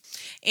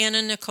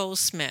 Anna Nicole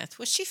Smith.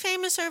 Was she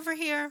famous over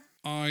here?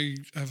 I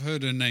have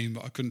heard her name,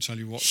 but I couldn't tell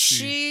you what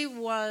she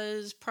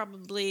was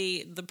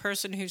probably the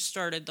person who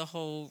started the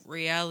whole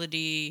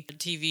reality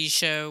TV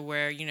show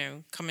where,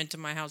 come into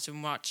my house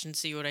and watch and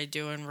see what I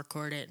do and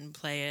record it and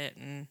play it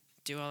and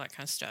do all that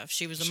kind of stuff.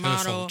 She was a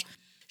model.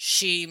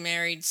 She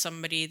married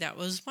somebody that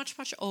was much,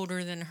 much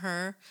older than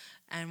her.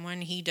 And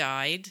when he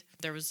died,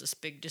 there was this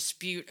big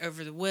dispute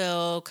over the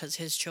will because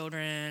his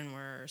children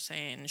were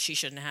saying she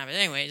shouldn't have it.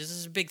 Anyway, this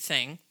is a big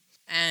thing.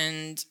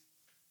 And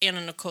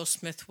Anna Nicole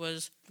Smith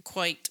was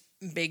quite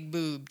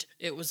big-boobed.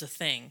 It was a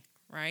thing,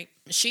 right?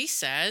 She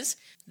says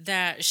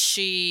that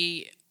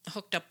she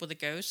hooked up with a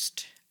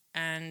ghost,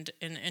 and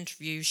in an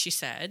interview she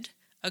said,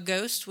 a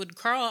ghost would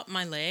crawl up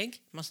my leg,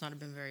 must not have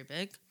been very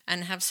big,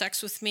 and have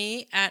sex with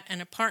me at an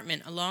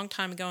apartment a long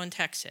time ago in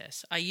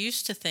Texas. I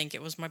used to think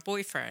it was my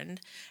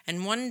boyfriend,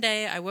 and one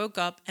day I woke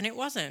up and it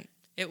wasn't.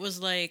 It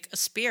was like a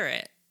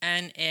spirit,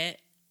 and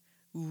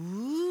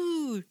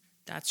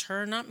that's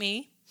her, not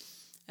me.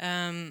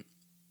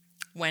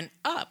 Went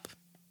up.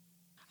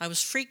 I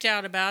was freaked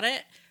out about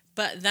it,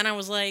 but then I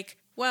was like,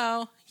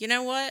 well, you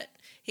know what?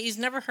 He's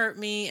never hurt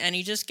me, and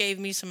he just gave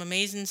me some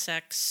amazing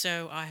sex,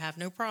 so I have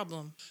no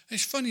problem.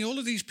 It's funny, all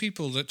of these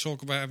people that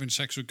talk about having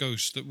sex with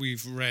ghosts that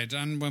we've read,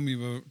 and when we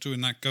were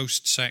doing that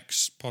ghost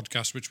sex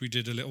podcast, which we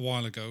did a little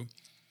while ago,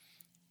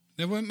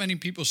 there weren't many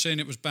people saying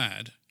it was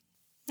bad.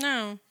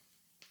 No,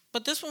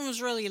 but this one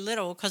was really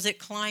little because it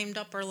climbed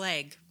up her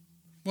leg.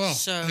 Well,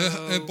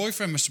 her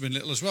boyfriend must have been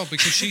little as well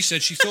because she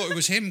said she thought it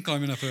was him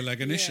climbing up her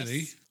leg initially.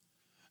 Yes.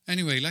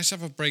 Anyway, let's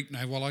have a break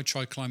now while I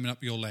try climbing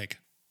up your leg.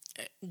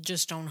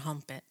 Just don't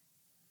hump it.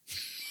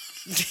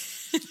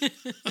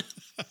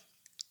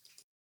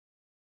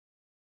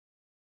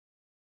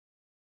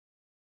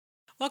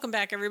 Welcome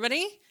back,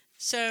 everybody.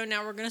 So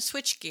now we're going to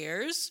switch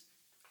gears.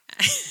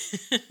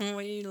 What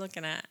are you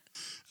looking at?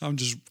 I'm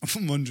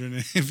wondering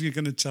if you're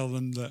going to tell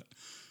them that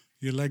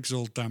your leg's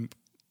all damp.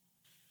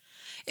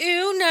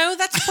 Ew, no,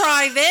 that's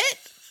private.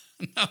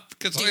 No,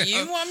 because Do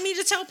you want me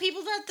to tell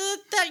people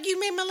that you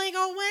made my leg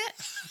all wet?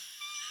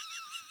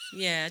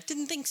 Yeah,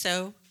 didn't think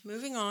so.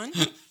 Moving on.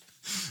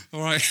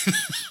 All right.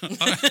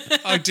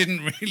 I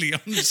didn't really,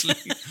 honestly.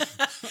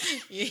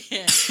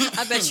 Yeah,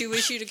 I bet you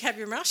wish you'd have kept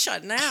your mouth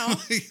shut now.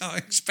 I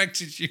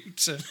expected you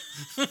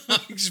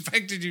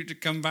to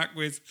come back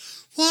with,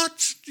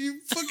 what? You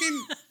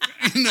fucking,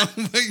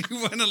 but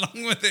you went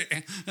along with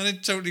it, and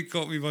it totally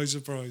caught me by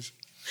surprise.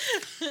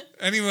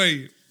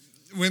 Anyway,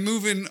 we're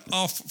moving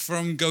off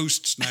from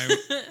ghosts now.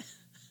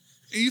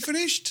 Are you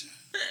finished?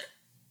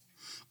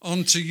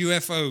 On to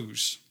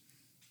UFOs.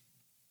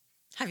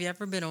 Have you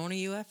ever been on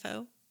a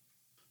UFO?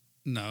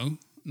 No,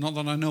 not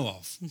that I know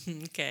of.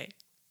 Okay.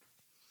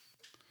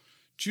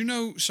 Do you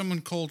know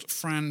someone called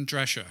Fran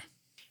Drescher?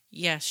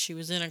 Yes, she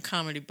was in a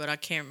comedy, but I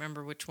can't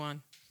remember which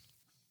one.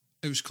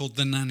 It was called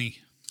The Nanny.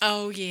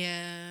 Oh,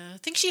 yeah. I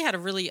think she had a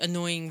really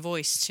annoying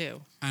voice,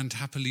 too. And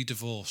Happily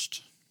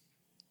Divorced.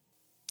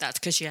 That's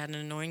because she had an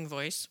annoying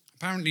voice.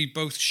 Apparently,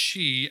 both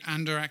she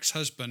and her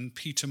ex-husband,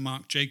 Peter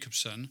Mark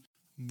Jacobson,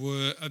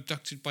 were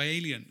abducted by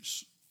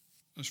aliens,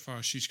 as far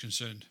as she's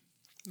concerned.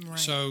 Right.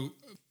 So,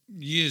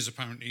 years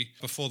apparently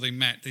before they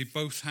met, they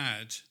both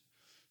had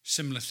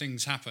similar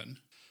things happen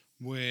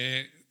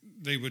where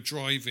they were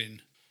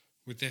driving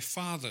with their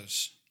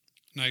fathers.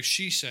 Now,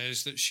 she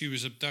says that she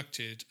was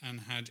abducted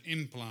and had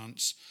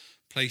implants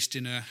placed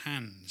in her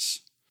hands.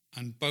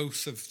 And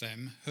both of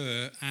them,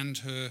 her and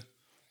her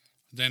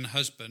then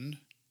husband,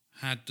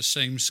 had the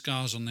same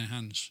scars on their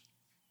hands.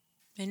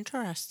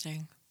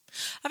 Interesting.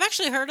 I've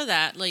actually heard of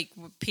that, like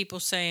people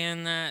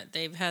saying that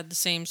they've had the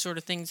same sort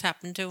of things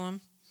happen to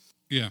them.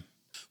 Yeah.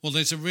 Well,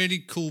 there's a really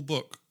cool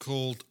book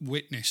called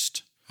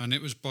Witnessed, and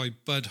it was by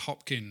Bud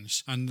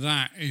Hopkins, and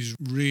that is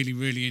really,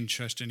 really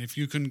interesting. If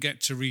you can get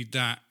to read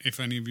that, if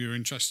any of you are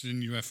interested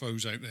in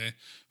UFOs out there,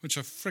 which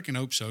I freaking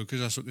hope so, because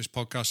that's what this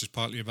podcast is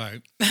partly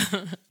about.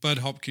 Bud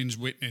Hopkins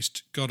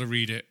Witnessed, gotta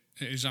read it.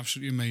 It is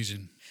absolutely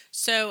amazing.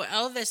 So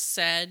Elvis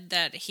said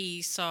that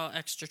he saw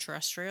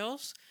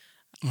extraterrestrials.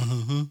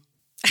 Uh-huh.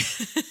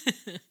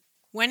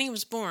 When he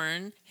was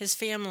born, his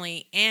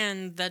family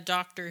and the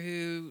doctor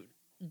who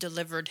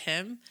delivered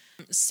him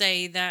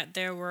say that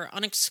there were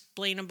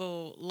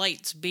unexplainable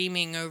lights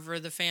beaming over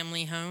the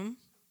family home.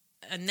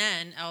 And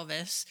then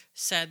Elvis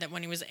said that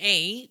when he was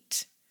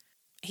 8,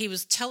 he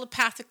was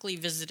telepathically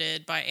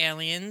visited by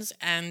aliens,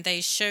 and they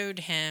showed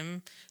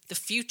him the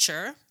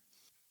future,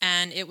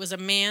 and it was a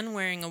man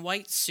wearing a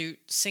white suit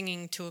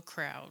singing to a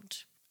crowd.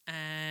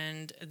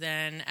 And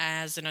then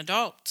as an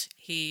adult,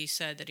 he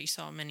said that he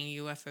saw many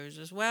UFOs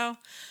as well.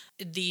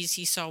 These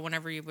he saw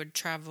whenever he would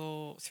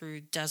travel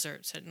through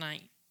deserts at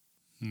night.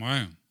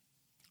 Wow.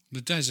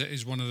 The desert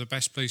is one of the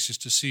best places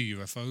to see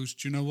UFOs.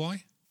 Do you know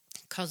why?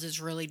 Because it's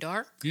really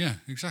dark? Yeah,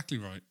 exactly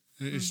right.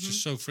 It's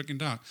just so freaking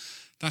dark.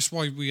 That's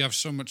why we have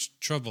so much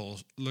trouble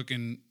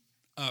looking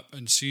up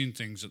and seeing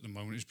things at the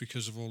moment, is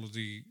because of all of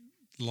the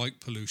light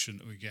pollution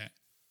that we get.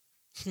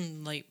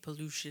 Light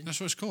pollution. That's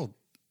what it's called.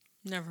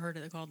 Never heard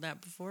it called that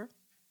before.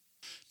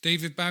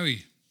 David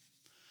Bowie.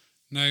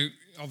 Now,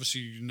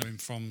 obviously, you know him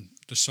from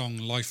the song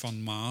Life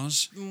on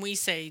Mars. We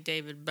say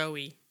David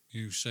Bowie.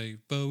 You say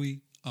Bowie,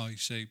 I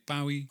say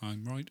Bowie.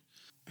 I'm right.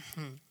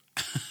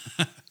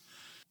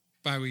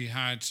 Bowie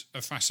had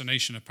a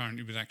fascination,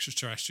 apparently, with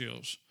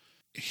extraterrestrials.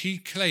 He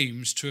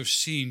claims to have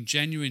seen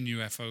genuine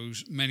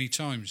UFOs many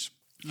times.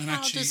 And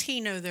How does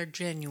he know they're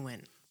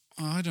genuine?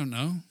 I don't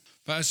know.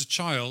 But as a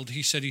child,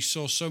 he said he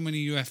saw so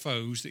many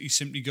UFOs that he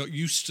simply got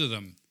used to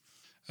them.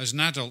 As an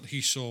adult,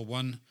 he saw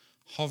one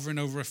hovering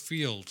over a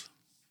field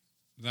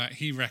that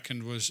he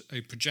reckoned was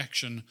a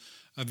projection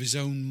of his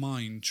own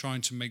mind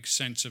trying to make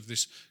sense of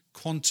this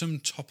quantum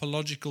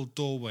topological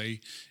doorway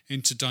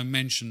into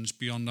dimensions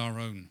beyond our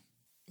own.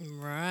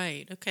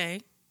 Right,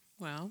 okay.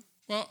 Well,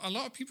 a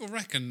lot of people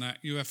reckon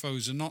that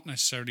UFOs are not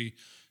necessarily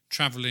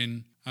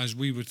travelling as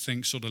we would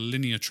think, sort of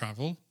linear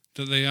travel,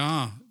 that they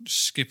are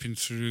skipping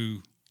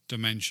through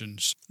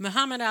dimensions.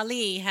 Muhammad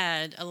Ali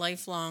had a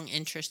lifelong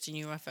interest in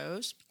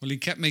UFOs. Well, he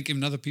kept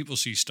making other people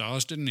see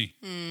stars, didn't he?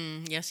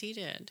 Yes, he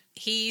did.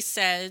 He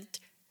said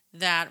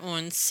that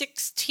on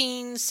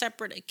 16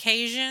 separate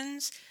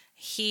occasions,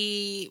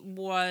 he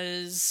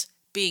was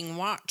being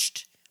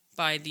watched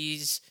by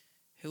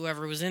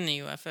whoever was in the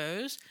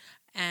UFOs.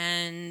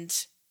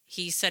 And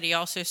he said he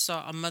also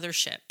saw a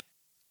mothership.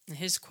 And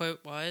his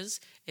quote was,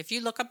 "If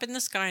you look up in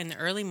the sky in the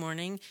early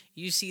morning,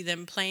 you see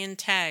them playing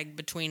tag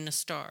between the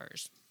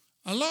stars."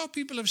 A lot of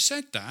people have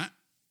said that,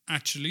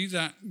 actually,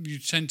 that you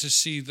tend to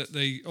see that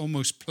they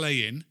almost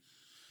play in,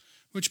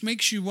 which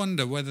makes you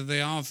wonder whether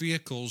they are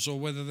vehicles or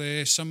whether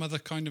they're some other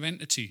kind of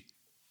entity.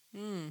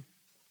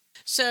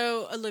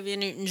 So, Olivia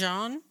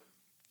Newton-John,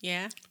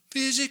 yeah?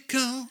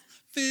 Physical.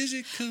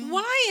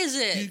 Why is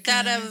it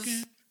that of,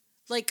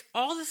 like,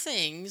 all the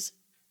things,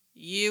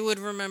 you would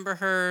remember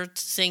her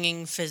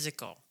singing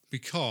Physical?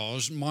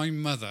 Because my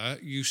mother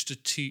used to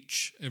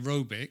teach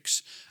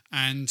aerobics,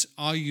 and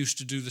I used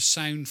to do the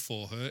sound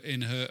for her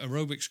in her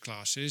aerobics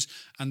classes,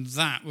 and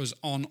that was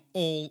on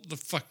all the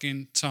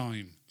fucking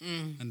time.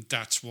 And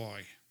that's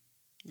why.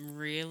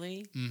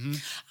 Really? Mm-hmm.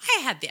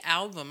 I had the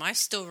album. I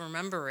still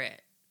remember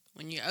it.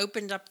 When you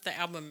opened up the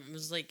album, it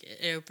was like,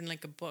 it opened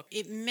like a book.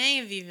 It may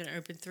have even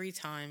opened 3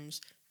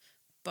 times,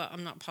 but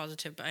I'm not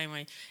positive. But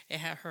anyway, it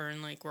had her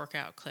in like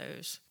workout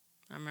clothes.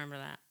 I remember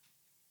that.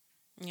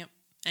 Yep.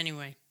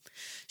 Anyway,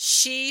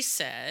 she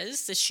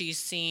says that she's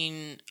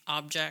seen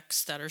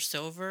objects that are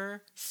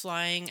silver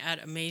flying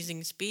at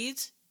amazing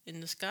speeds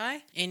in the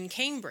sky in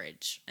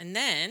Cambridge. And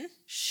then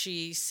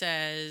she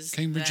says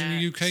Cambridge in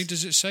the UK,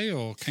 does it say?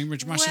 Or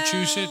Cambridge,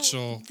 Massachusetts?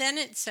 Well, or then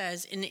it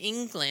says in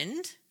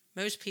England,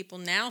 most people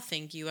now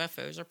think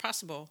UFOs are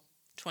possible.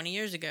 20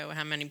 years ago,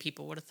 how many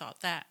people would have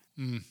thought that?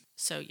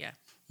 So, yeah.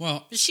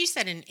 Well, But she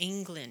said in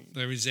England.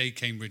 there is a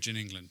Cambridge in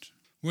England.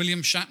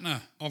 William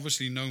Shatner,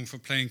 obviously known for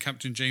playing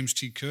Captain James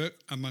T. Kirk,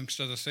 amongst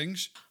other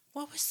things.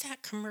 What was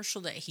that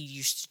commercial that he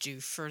used to do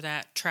for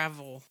that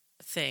travel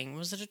thing?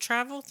 Was it a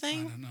travel thing?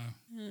 I don't know.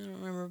 I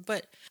don't remember.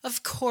 But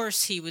of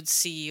course he would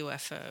see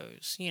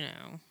UFOs, you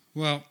know.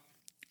 Well,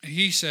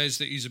 he says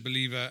that he's a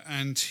believer,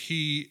 and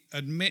he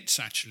admits,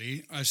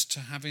 actually, as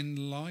to having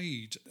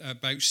lied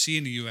about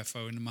seeing a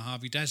UFO in the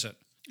Mojave Desert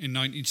in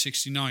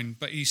 1969.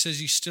 But he says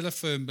he's still a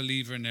firm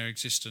believer in their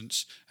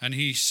existence, and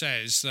he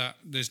says that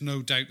there's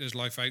no doubt there's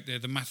life out there.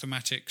 The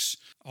mathematics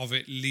of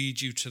it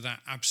lead you to that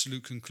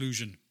absolute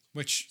conclusion,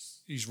 which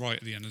he's right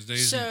at the end of the day,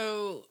 isn't he?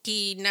 So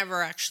he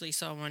never actually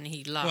saw one,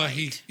 he lied. Well,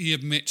 he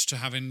admits to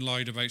having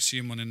lied about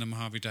seeing one in the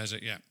Mojave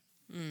Desert, yeah.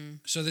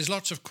 So there's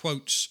lots of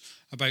quotes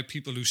about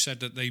people who said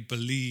that they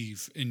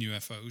believe in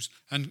UFOs,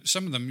 and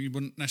some of them you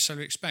wouldn't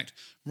necessarily expect.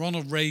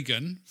 Ronald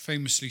Reagan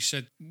famously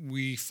said,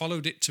 "We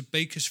followed it to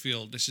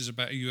Bakersfield." This is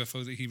about a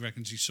UFO that he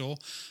reckons he saw.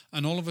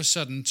 And all of a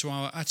sudden, to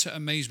our utter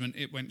amazement,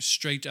 it went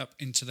straight up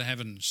into the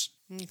heavens.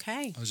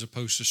 Okay. As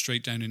opposed to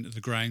straight down into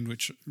the ground,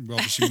 which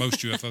obviously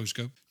most UFOs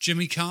go.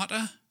 Jimmy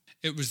Carter,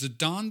 "It was the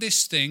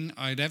darndest thing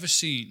I'd ever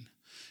seen.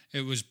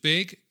 It was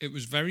big, it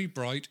was very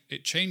bright,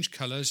 it changed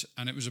colours,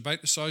 and it was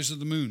about the size of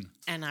the moon."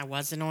 And I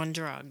wasn't on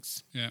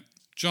drugs. Yeah.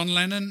 John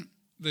Lennon,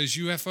 "There's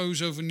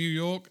UFOs over New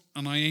York,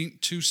 and I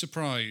ain't too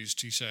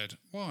surprised," he said.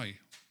 Why?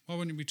 Why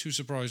wouldn't you be too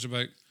surprised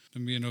about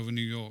them being over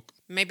New York?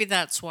 Maybe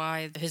that's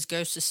why his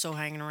ghost is still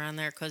hanging around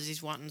there, because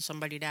he's wanting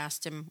somebody to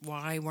ask him,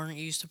 why weren't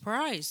you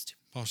surprised?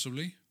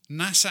 Possibly.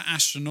 NASA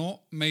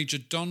astronaut Major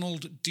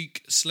Donald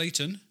Deke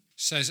Slayton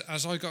says,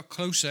 "As I got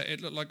closer,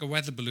 it looked like a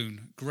weather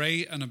balloon,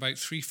 grey and about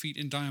 3 feet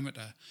in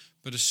diameter.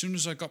 But as soon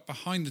as I got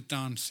behind the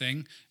darn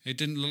thing, it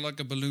didn't look like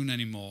a balloon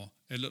anymore.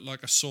 It looked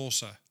like a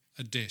saucer,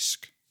 a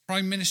disc."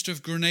 Prime Minister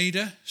of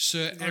Grenada,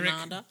 Sir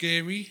Grenada. Eric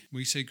Gairy.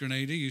 We say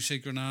Grenada, you say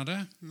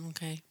Grenada.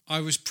 Okay.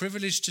 "I was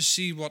privileged to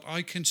see what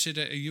I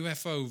consider a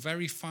UFO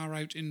very far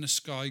out in the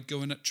sky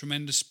going at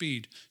tremendous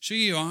speed." So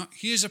you are,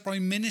 here's a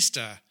Prime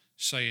Minister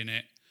saying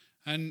it,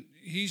 and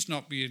he's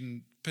not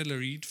being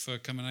pilloried for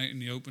coming out in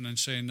the open and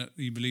saying that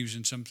he believes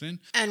in something.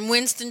 And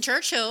Winston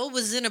Churchill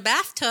was in a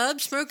bathtub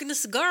smoking a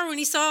cigar when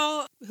he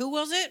saw, who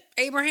was it?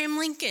 Abraham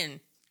Lincoln.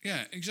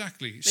 Yeah,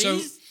 exactly.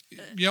 So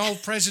the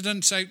old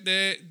presidents out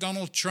there,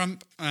 Donald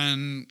Trump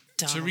and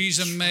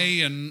Theresa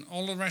May and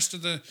all the rest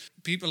of the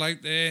people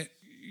out there,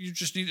 you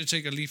just need to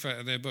take a leaf out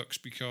of their books,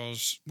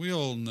 because we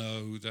all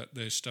know that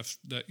there's stuff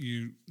that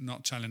you're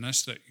not telling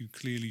us that you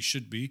clearly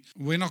should be.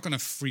 We're not going to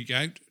freak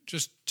out.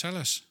 Just tell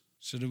us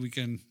so that we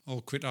can all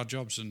quit our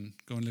jobs and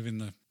go and live in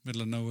the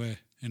middle of nowhere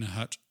in a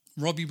hut.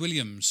 Robbie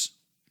Williams.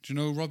 Do you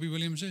know who Robbie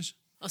Williams is?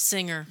 A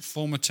singer.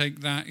 Former Take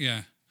That,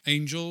 yeah.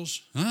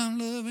 Angels. I'm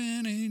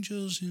loving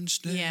angels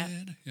instead.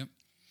 Yeah. Yep.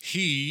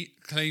 He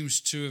claims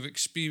to have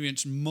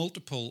experienced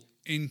multiple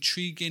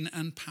intriguing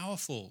and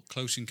powerful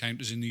close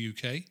encounters in the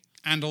UK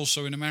and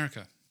also in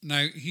America.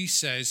 Now, he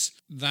says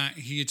that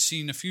he had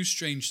seen a few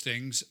strange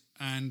things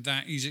and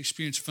that he's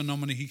experienced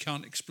phenomena he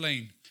can't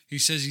explain. He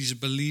says he's a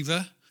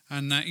believer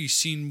and that he's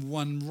seen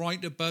one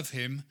right above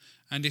him,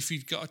 and if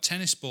he'd got a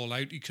tennis ball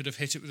out, he could have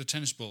hit it with a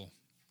tennis ball.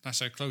 That's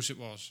how close it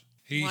was.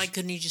 Why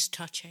couldn't he just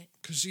touch it?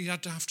 Because he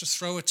had to have to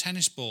throw a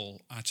tennis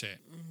ball at it.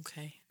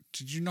 Okay.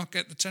 Did you not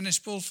get the tennis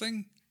ball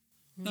thing?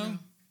 No?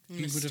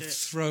 He would have it.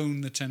 thrown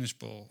the tennis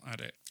ball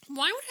at it.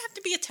 Why would it have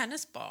to be a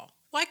tennis ball?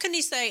 Why couldn't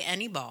he say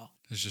any ball?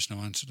 There's just no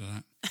answer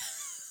to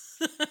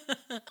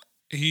that.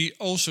 He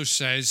also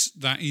says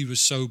that he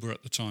was sober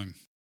at the time.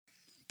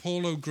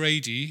 Paul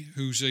O'Grady,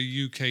 who's a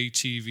UK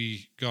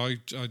TV guy,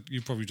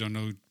 you probably don't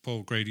know who Paul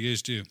O'Grady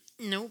is, do you?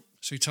 Nope.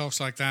 So he talks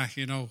like that,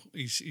 you know,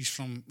 he's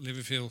from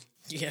Liverpool.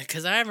 Yeah,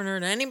 because I haven't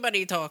heard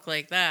anybody talk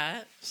like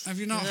that. Have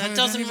you not That heard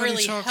doesn't anybody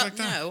really talk help. like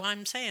that? No,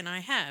 I'm saying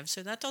I have.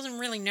 So that doesn't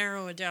really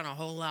narrow it down a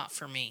whole lot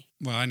for me.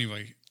 Well,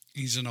 anyway,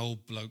 he's an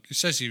old bloke. It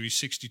says here he's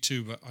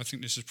 62, but I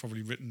think this is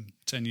probably written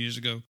 10 years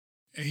ago.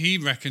 He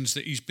reckons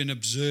that he's been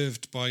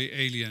observed by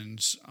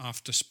aliens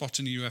after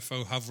spotting a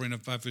UFO hovering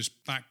above his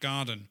back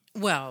garden.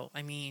 Well,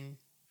 I mean,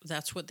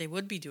 that's what they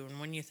would be doing,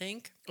 wouldn't you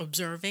think?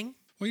 Observing.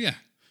 Well, yeah.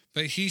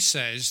 But he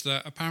says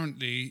that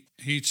apparently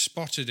he'd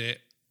spotted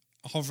it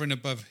hovering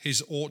above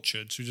his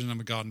orchard, so he doesn't have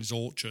a garden, his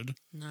orchard,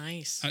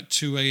 Nice. at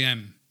 2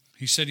 a.m.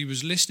 He said he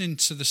was listening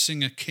to the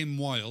singer Kim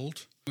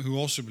Wilde, who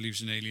also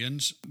believes in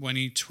aliens, when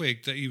he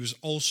twigged that he was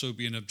also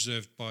being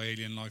observed by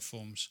alien life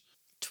forms.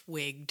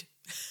 Twigged.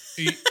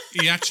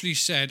 He actually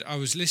said, "I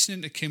was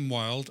listening to Kim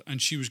Wilde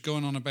and she was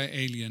going on about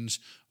aliens.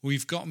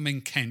 We've got them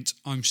in Kent.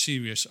 I'm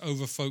serious.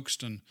 Over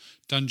Folkestone,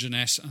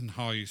 Dungeness and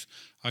Hythe.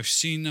 I've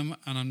seen them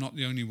and I'm not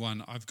the only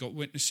one. I've got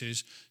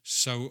witnesses,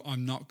 so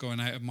I'm not going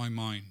out of my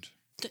mind."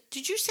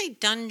 Did you say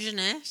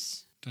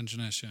Dungeness?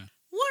 Dungeness, yeah.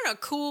 What a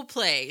cool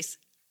place.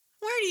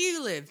 Where do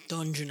you live?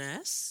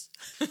 Dungeness?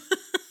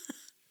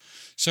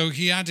 So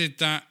he added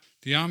that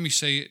the army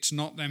say it's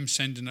not them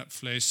sending up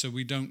flares, so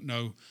we don't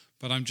know.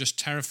 But I'm just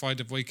terrified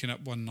of waking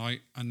up one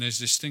night and there's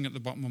this thing at the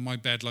bottom of my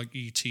bed like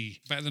E.T.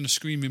 Better than a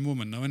screaming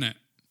woman, though, isn't it?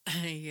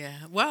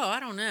 Yeah. Well,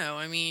 I don't know.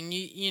 I mean,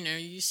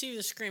 you see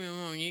the screaming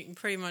woman, you can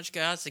pretty much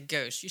go, that's a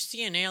ghost. You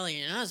see an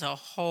alien, that's a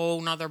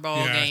whole nother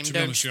ball game, to be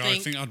don't honest you with you,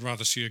 think? I think I'd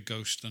rather see a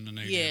ghost than an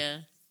alien. Yeah.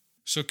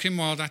 So Kim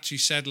Wilde actually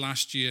said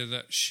last year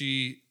that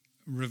she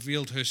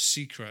revealed her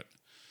secret,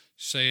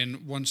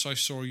 saying, "Once I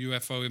saw a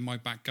UFO in my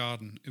back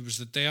garden. It was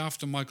the day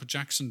after Michael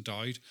Jackson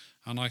died,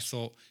 and I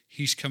thought,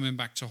 he's coming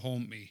back to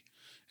haunt me.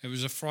 It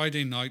was a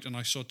Friday night, and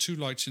I saw two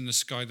lights in the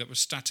sky that were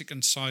static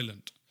and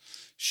silent."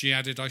 She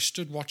added, "I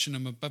stood watching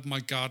them above my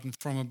garden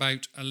from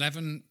about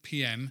 11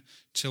 p.m.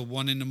 till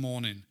 1 in the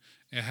morning.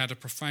 It had a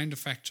profound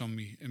effect on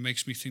me. It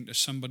makes me think that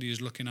somebody is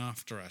looking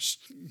after us.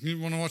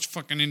 You want to watch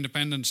fucking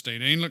Independence Day?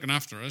 They ain't looking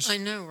after us. I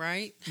know,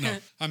 right? No.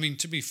 I mean,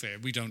 to be fair,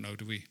 we don't know,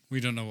 do we?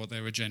 We don't know what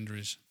their agenda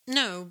is.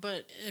 No,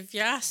 but if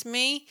you ask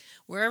me,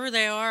 wherever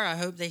they are, I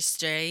hope they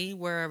stay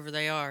wherever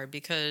they are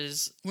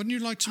because... Wouldn't you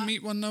like to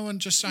meet one, though,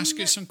 and just ask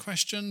it some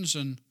questions?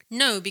 And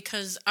No,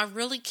 because I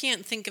really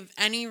can't think of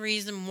any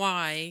reason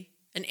why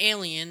an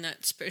alien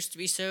that's supposed to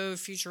be so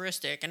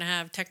futuristic and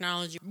have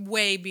technology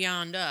way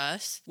beyond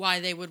us, why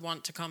they would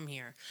want to come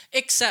here.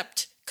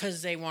 Except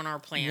because they want our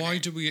planet. Why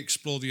do we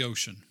explore the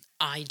ocean?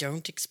 I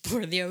don't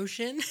explore the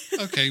ocean.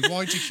 Okay,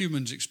 why do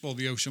humans explore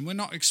the ocean? We're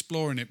not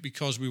exploring it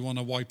because we want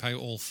to wipe out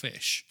all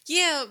fish.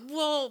 Yeah,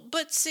 well,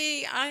 but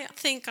see, I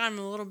think I'm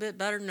a little bit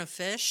better than a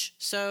fish,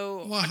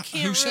 so Well, I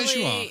can't who says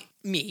you are?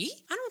 Me?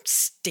 I don't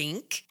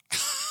stink.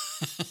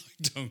 I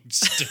don't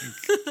stink.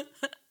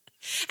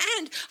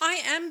 And I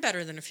am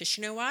better than a fish.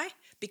 You know why?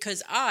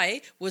 Because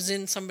I was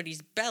in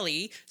somebody's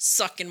belly,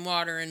 sucking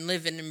water and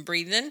living and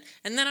breathing,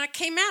 and then I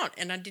came out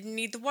and I didn't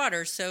need the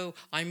water, so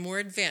I'm more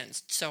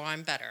advanced, so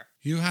I'm better.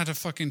 You had a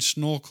fucking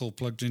snorkel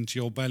plugged into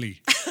your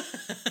belly.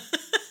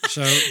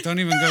 So don't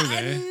even go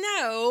there.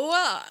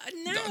 No.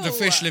 The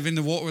fish live in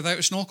the water without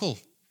a snorkel.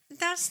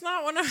 That's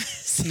not what I was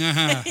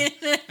saying.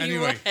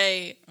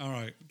 Anyway. All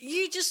right.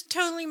 You just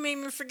totally made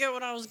me forget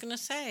what I was going to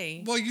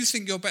say. Well, you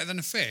think you're better than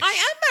a fish. I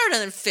am better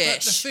than a fish.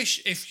 But the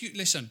fish,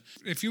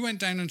 if you went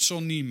down and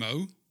saw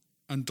Nemo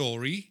and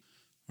Dory,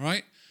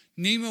 right?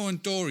 Nemo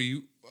and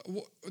Dory,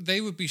 they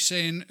would be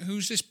saying,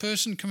 who's this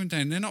person coming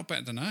down? They're not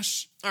better than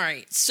us. All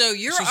right. So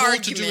your So it's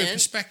argument... all to do with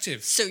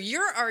perspective. So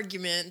your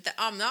argument that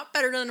I'm not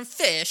better than a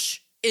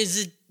fish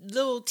is a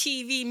little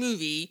TV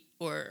movie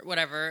or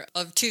whatever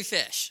of two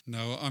fish.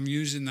 No, I'm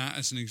using that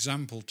as an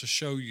example to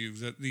show you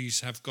that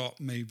these have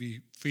got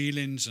maybe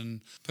feelings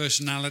and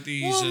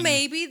personalities. Well, and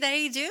maybe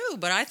they do,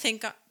 but I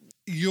think...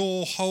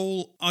 your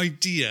whole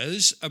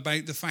ideas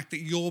about the fact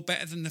that you're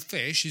better than the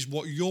fish is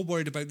what you're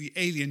worried about the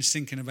aliens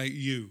thinking about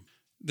you.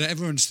 That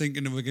everyone's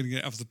thinking that we're going to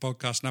get off the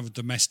podcast and have a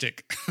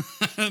domestic.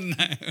 No,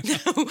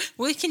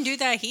 we can do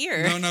that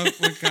here. No,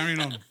 we're carrying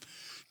on.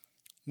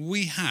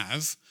 We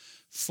have,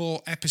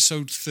 for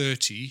episode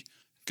 30,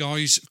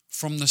 guys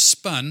from the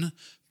Spun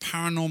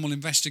Paranormal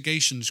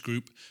Investigations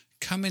group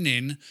coming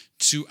in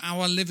to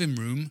our living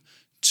room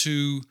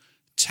to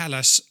tell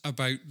us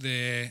about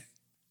their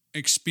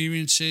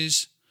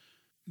experiences,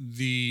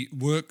 the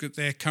work that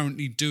they're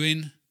currently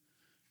doing,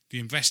 the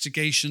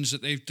investigations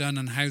that they've done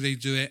and how they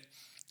do it.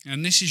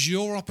 And this is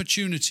your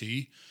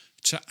opportunity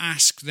to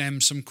ask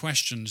them some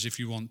questions if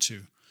you want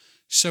to.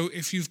 So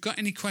if you've got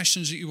any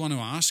questions that you want to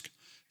ask,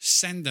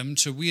 send them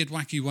to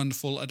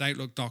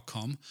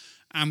weirdwackywonderful@outlook.com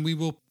and we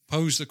will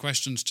pose the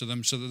questions to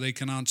them so that they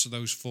can answer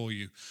those for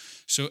you.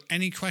 So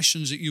any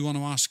questions that you want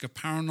to ask a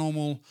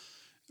paranormal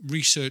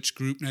research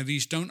group. Now,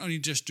 these don't only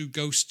just do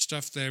ghost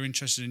stuff, they're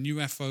interested in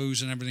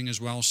UFOs and everything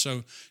as well.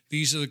 So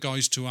these are the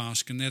guys to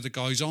ask, and they're the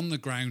guys on the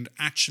ground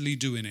actually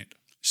doing it.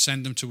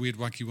 Send them to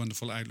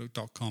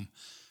weirdwackywonderful@outlook.com.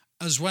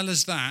 As well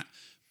as that,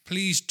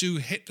 please do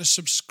hit the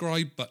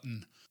subscribe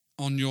button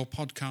on your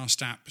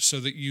podcast app so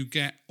that you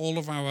get all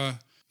of our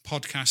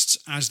podcasts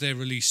as they're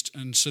released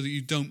and so that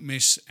you don't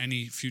miss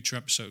any future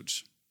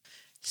episodes.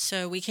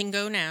 So we can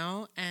go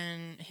now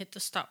and hit the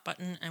stop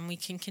button and we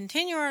can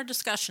continue our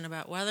discussion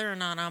about whether or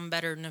not I'm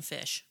better than a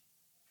fish.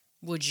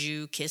 Would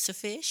you kiss a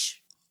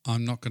fish?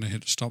 I'm not going to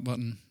hit the stop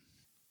button.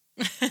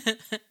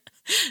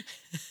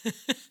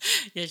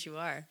 Yes, you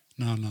are.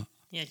 No, I'm not.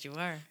 Yes, you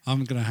are.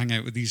 I'm going to hang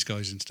out with these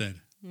guys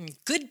instead.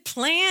 Good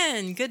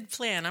plan. Good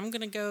plan. I'm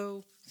going to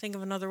go think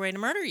of another way to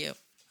murder you.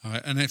 All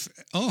right, and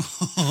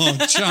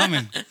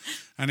charming.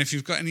 And if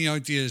you've got any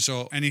ideas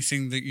or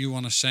anything that you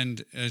want to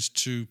send as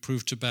to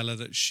prove to Bella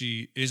that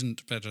she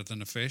isn't better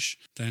than a fish,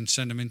 then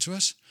send them in to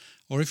us.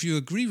 Or if you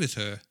agree with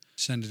her,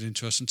 send it in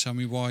to us and tell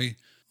me why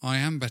I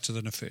am better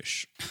than a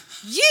fish.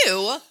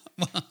 You?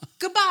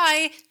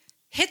 Goodbye.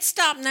 Hit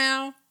stop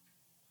now.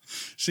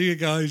 See you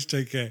guys.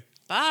 Take care.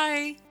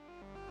 Bye.